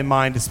keep that in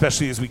mind,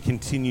 especially as we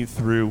continue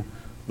through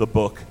the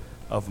book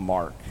of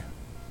Mark.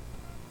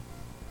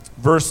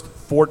 Verse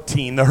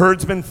 14, the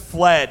herdsmen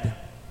fled.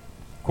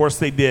 Of course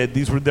they did.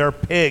 These were their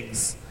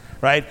pigs,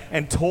 right?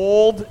 And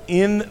told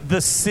in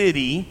the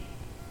city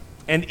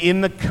and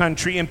in the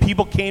country, and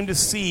people came to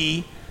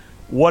see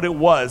what it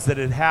was that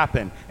had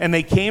happened. And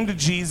they came to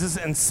Jesus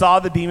and saw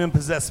the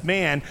demon-possessed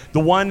man, the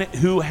one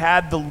who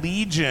had the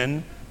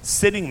legion,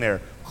 sitting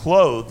there,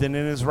 clothed and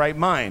in his right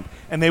mind.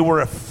 And they were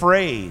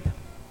afraid.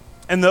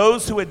 And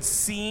those who had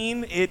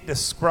seen it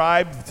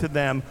described to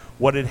them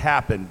what had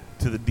happened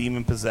to the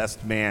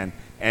demon-possessed man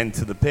and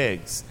to the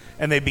pigs.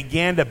 And they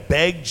began to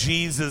beg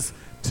Jesus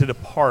to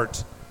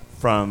depart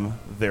from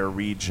their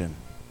region.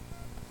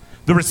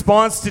 The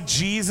response to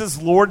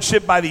Jesus'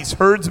 lordship by these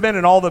herdsmen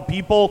and all the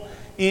people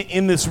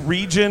in this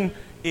region,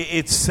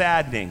 it's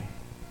saddening.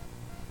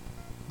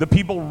 The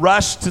people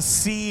rush to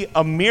see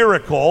a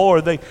miracle,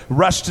 or they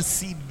rush to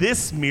see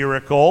this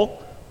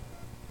miracle,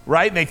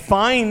 right? And they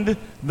find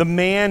the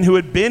man who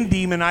had been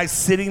demonized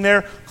sitting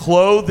there,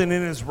 clothed and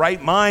in his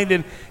right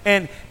mind.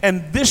 And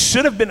this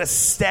should have been a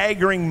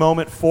staggering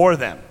moment for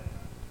them.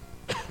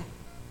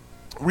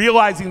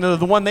 Realizing that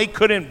the one they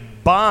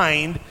couldn't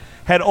bind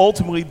had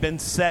ultimately been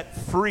set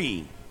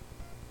free.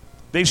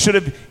 They should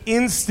have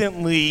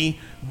instantly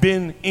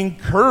been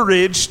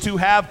encouraged to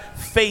have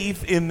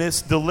faith in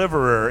this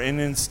deliverer,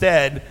 and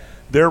instead,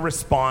 their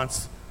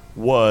response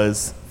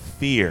was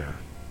fear.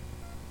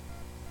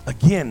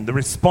 Again, the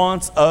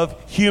response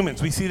of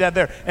humans. We see that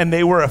there. And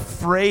they were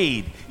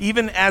afraid.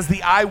 Even as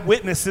the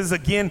eyewitnesses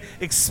again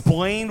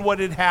explained what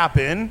had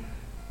happened,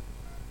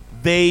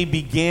 they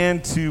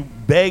began to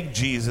beg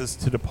Jesus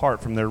to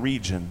depart from their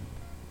region.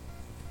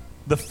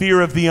 The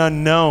fear of the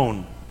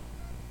unknown.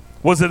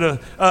 Was it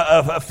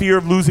a fear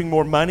of losing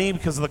more money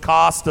because of the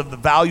cost of the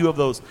value of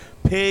those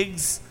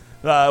pigs?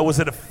 Was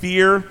it a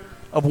fear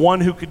of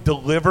one who could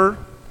deliver?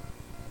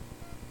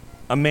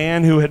 A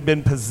man who had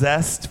been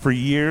possessed for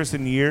years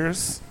and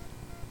years?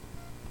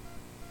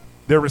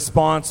 Their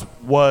response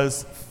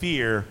was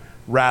fear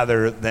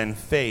rather than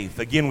faith.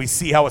 Again, we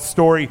see how a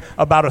story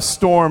about a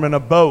storm and a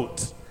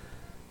boat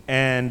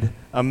and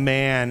a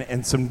man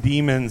and some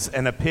demons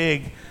and a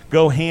pig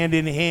go hand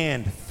in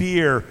hand.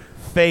 Fear,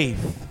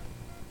 faith.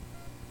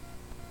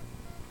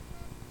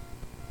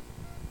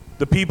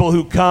 The people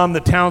who come, the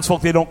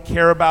townsfolk, they don't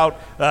care about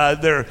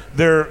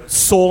their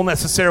soul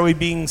necessarily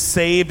being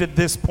saved at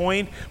this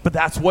point, but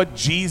that's what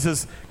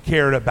Jesus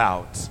cared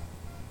about.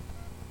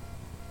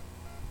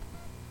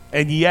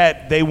 And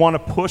yet, they want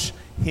to push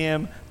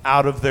him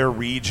out of their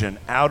region,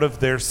 out of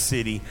their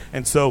city.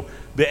 And so,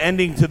 the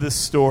ending to this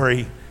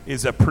story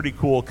is a pretty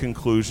cool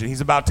conclusion.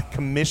 He's about to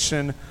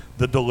commission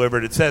the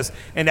delivered. It says,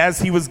 and as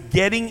he was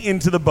getting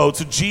into the boat,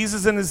 so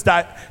Jesus and his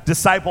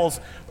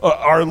disciples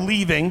are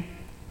leaving.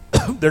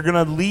 They're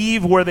going to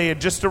leave where they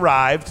had just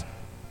arrived.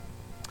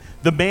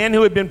 The man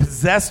who had been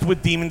possessed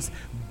with demons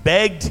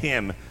begged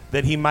him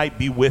that he might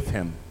be with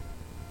him.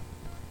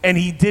 And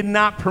he did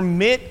not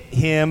permit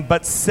him,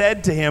 but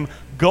said to him,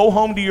 go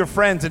home to your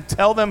friends and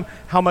tell them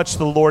how much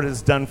the Lord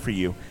has done for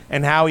you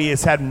and how he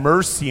has had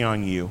mercy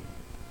on you.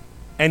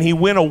 And he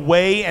went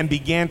away and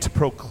began to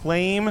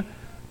proclaim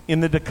in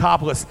the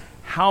Decapolis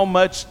how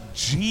much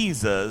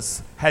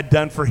Jesus had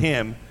done for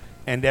him,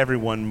 and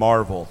everyone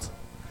marveled.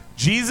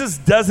 Jesus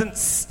doesn't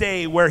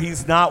stay where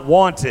he's not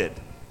wanted.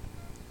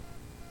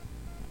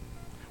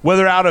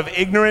 Whether out of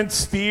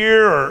ignorance,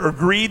 fear, or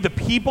greed, the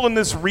people in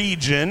this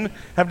region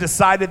have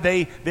decided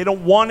they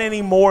don't want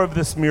any more of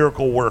this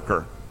miracle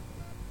worker.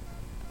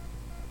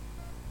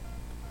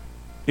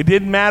 It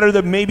didn't matter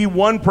that maybe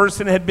one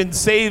person had been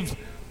saved,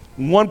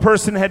 one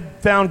person had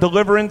found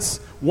deliverance,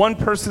 one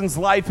person's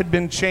life had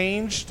been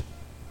changed.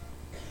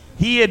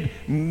 He had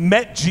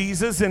met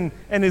Jesus and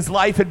his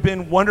life had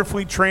been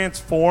wonderfully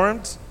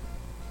transformed.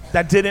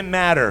 That didn't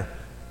matter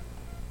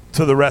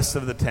to the rest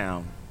of the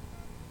town.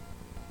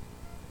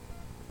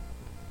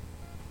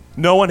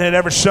 No one had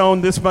ever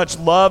shown this much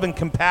love and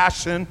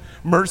compassion,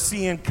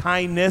 mercy and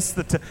kindness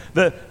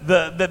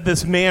that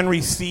this man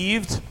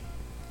received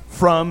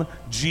from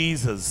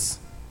Jesus.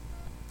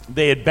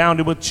 They had bound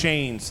him with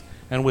chains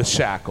and with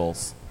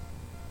shackles.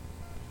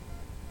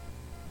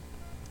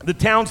 The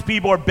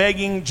townspeople are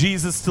begging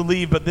Jesus to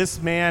leave, but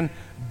this man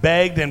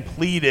begged and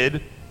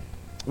pleaded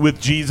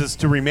with Jesus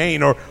to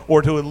remain,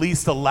 or to at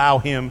least allow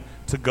him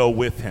to go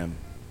with him.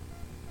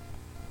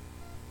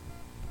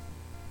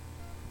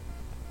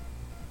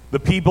 The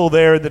people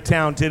there in the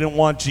town didn't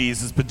want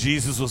Jesus, but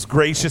Jesus was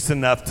gracious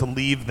enough to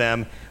leave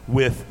them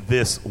with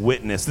this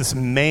witness. This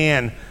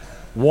man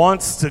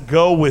wants to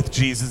go with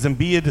Jesus and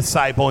be a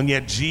disciple, and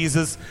yet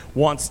Jesus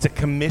wants to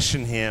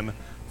commission him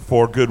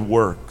for good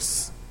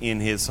works in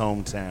his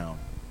hometown.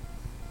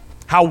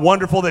 How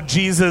wonderful that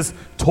Jesus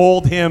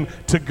told him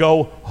to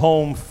go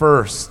home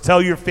first.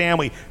 Tell your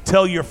family,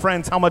 tell your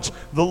friends how much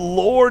the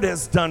Lord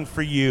has done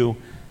for you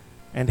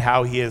and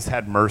how he has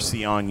had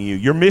mercy on you.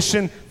 Your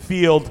mission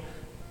field,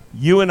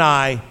 you and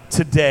I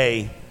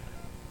today,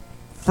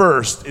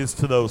 first is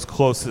to those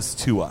closest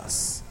to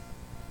us.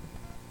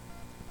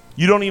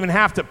 You don't even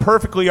have to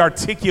perfectly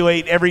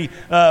articulate every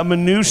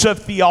minutia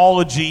of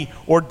theology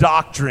or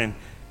doctrine.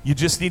 You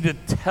just need to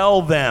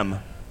tell them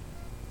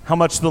how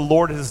much the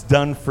Lord has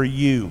done for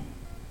you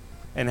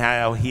and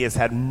how he has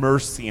had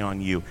mercy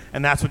on you.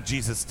 And that's what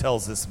Jesus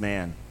tells this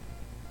man.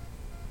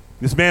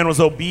 This man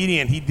was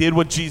obedient. He did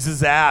what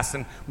Jesus asked,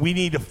 and we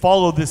need to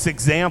follow this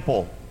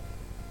example.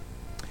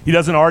 He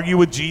doesn't argue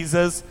with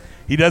Jesus.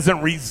 He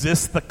doesn't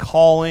resist the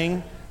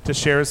calling to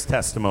share his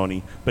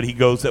testimony, but he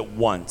goes at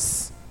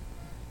once.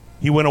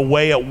 He went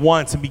away at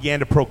once and began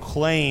to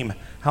proclaim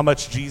how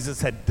much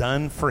Jesus had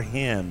done for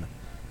him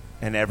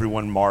and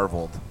everyone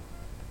marveled.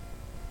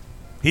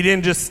 He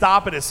didn't just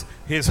stop at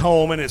his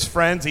home and his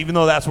friends, even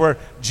though that's where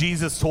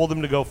Jesus told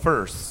him to go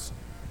first.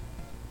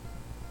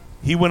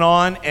 He went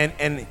on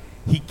and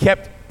he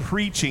kept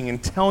preaching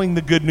and telling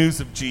the good news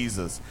of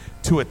Jesus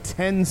to a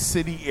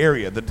 10-city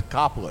area, the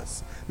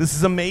Decapolis. This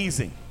is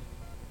amazing.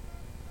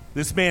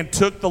 This man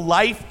took the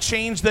life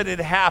change that had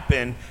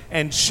happened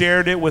and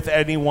shared it with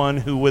anyone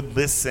who would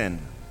listen.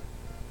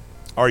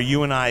 Are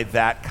you and I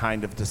that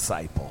kind of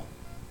disciple?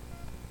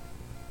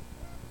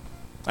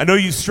 I know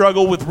you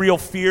struggle with real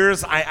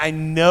fears. I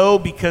know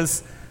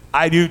because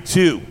I do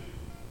too.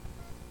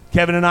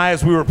 Kevin and I,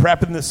 as we were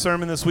prepping this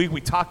sermon this week,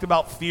 we talked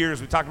about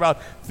fears. We talked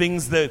about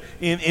things that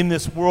in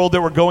this world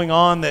that were going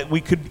on that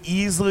we could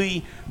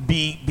easily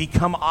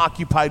become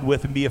occupied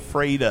with and be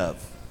afraid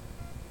of.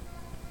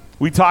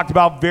 We talked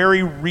about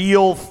very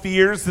real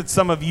fears that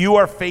some of you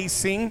are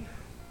facing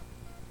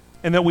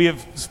and that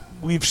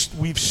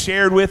we've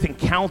shared with and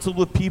counseled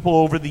with people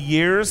over the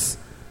years.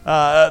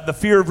 The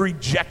fear of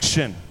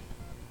rejection.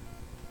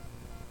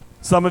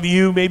 Some of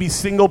you, maybe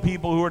single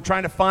people who are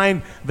trying to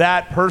find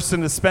that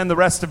person to spend the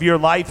rest of your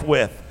life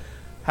with,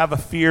 have a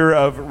fear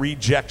of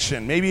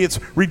rejection. Maybe it's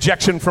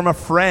rejection from a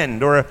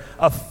friend or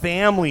a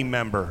family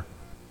member.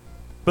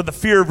 But the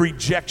fear of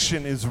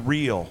rejection is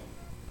real.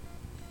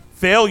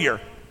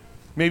 Failure.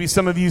 Maybe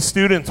some of you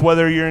students,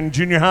 whether you're in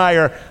junior high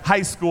or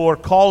high school or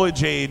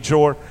college age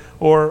or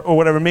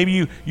whatever,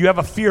 maybe you have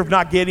a fear of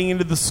not getting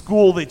into the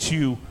school that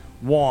you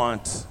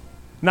want,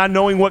 not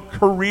knowing what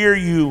career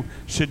you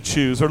should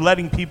choose, or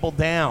letting people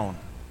down.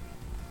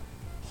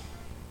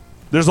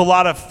 There's a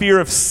lot of fear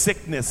of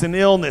sickness and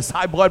illness,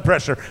 high blood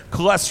pressure,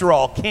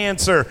 cholesterol,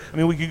 cancer. I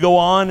mean, we could go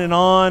on, and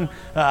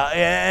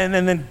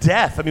then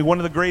death. I mean, one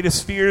of the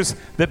greatest fears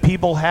that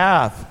people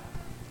have.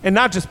 And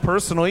not just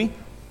personally,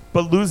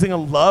 but losing a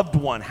loved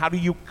one. How do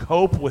you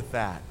cope with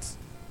that?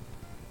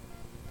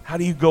 How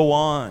do you go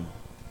on?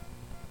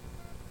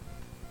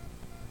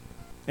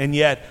 And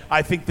yet,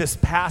 I think this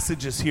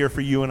passage is here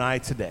for you and I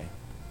today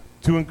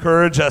to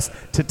encourage us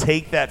to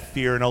take that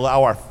fear and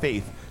allow our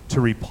faith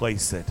to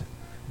replace it.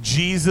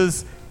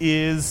 Jesus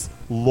is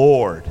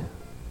Lord.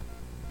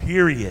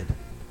 Period.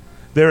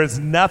 There is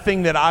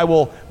nothing that I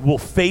will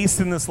face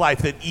in this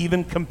life that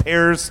even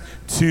compares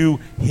to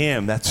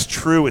him. That's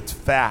true. It's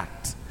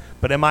fact.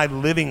 But am I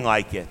living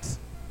like it?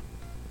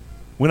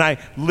 When I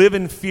live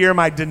in fear, am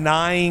I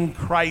denying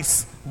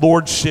Christ's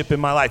lordship in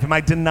my life? Am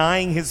I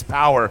denying his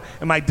power?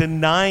 Am I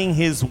denying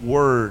his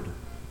word?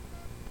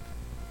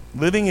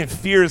 Living in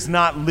fear is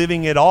not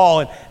living at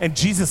all. And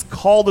Jesus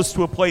called us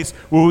to a place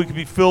where we can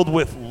be filled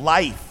with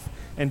life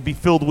and be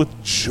filled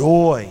with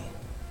joy.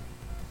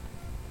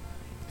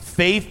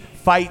 Faith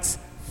fights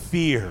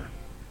fear.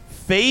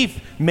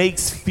 Faith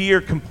makes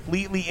fear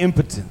completely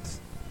impotent.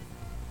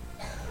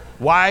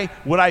 Why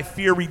would I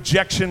fear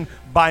rejection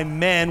by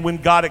men when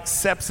God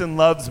accepts and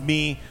loves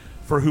me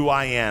for who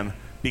I am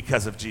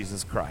because of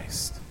Jesus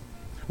Christ?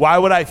 Why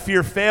would I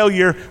fear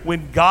failure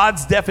when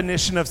God's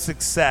definition of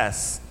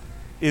success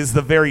is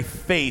the very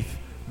faith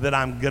that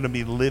I'm going to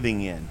be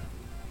living in?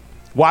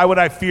 Why would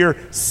I fear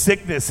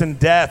sickness and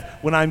death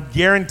when I'm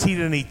guaranteed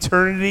an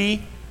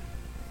eternity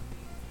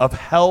of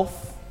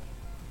health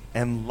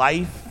and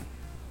life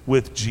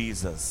with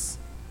Jesus?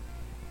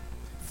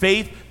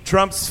 Faith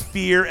trumps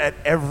fear at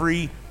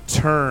every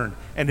turn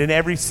and in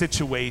every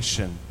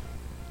situation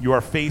you are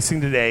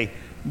facing today,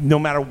 no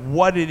matter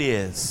what it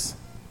is,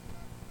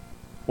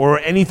 or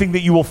anything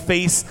that you will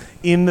face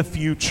in the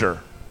future.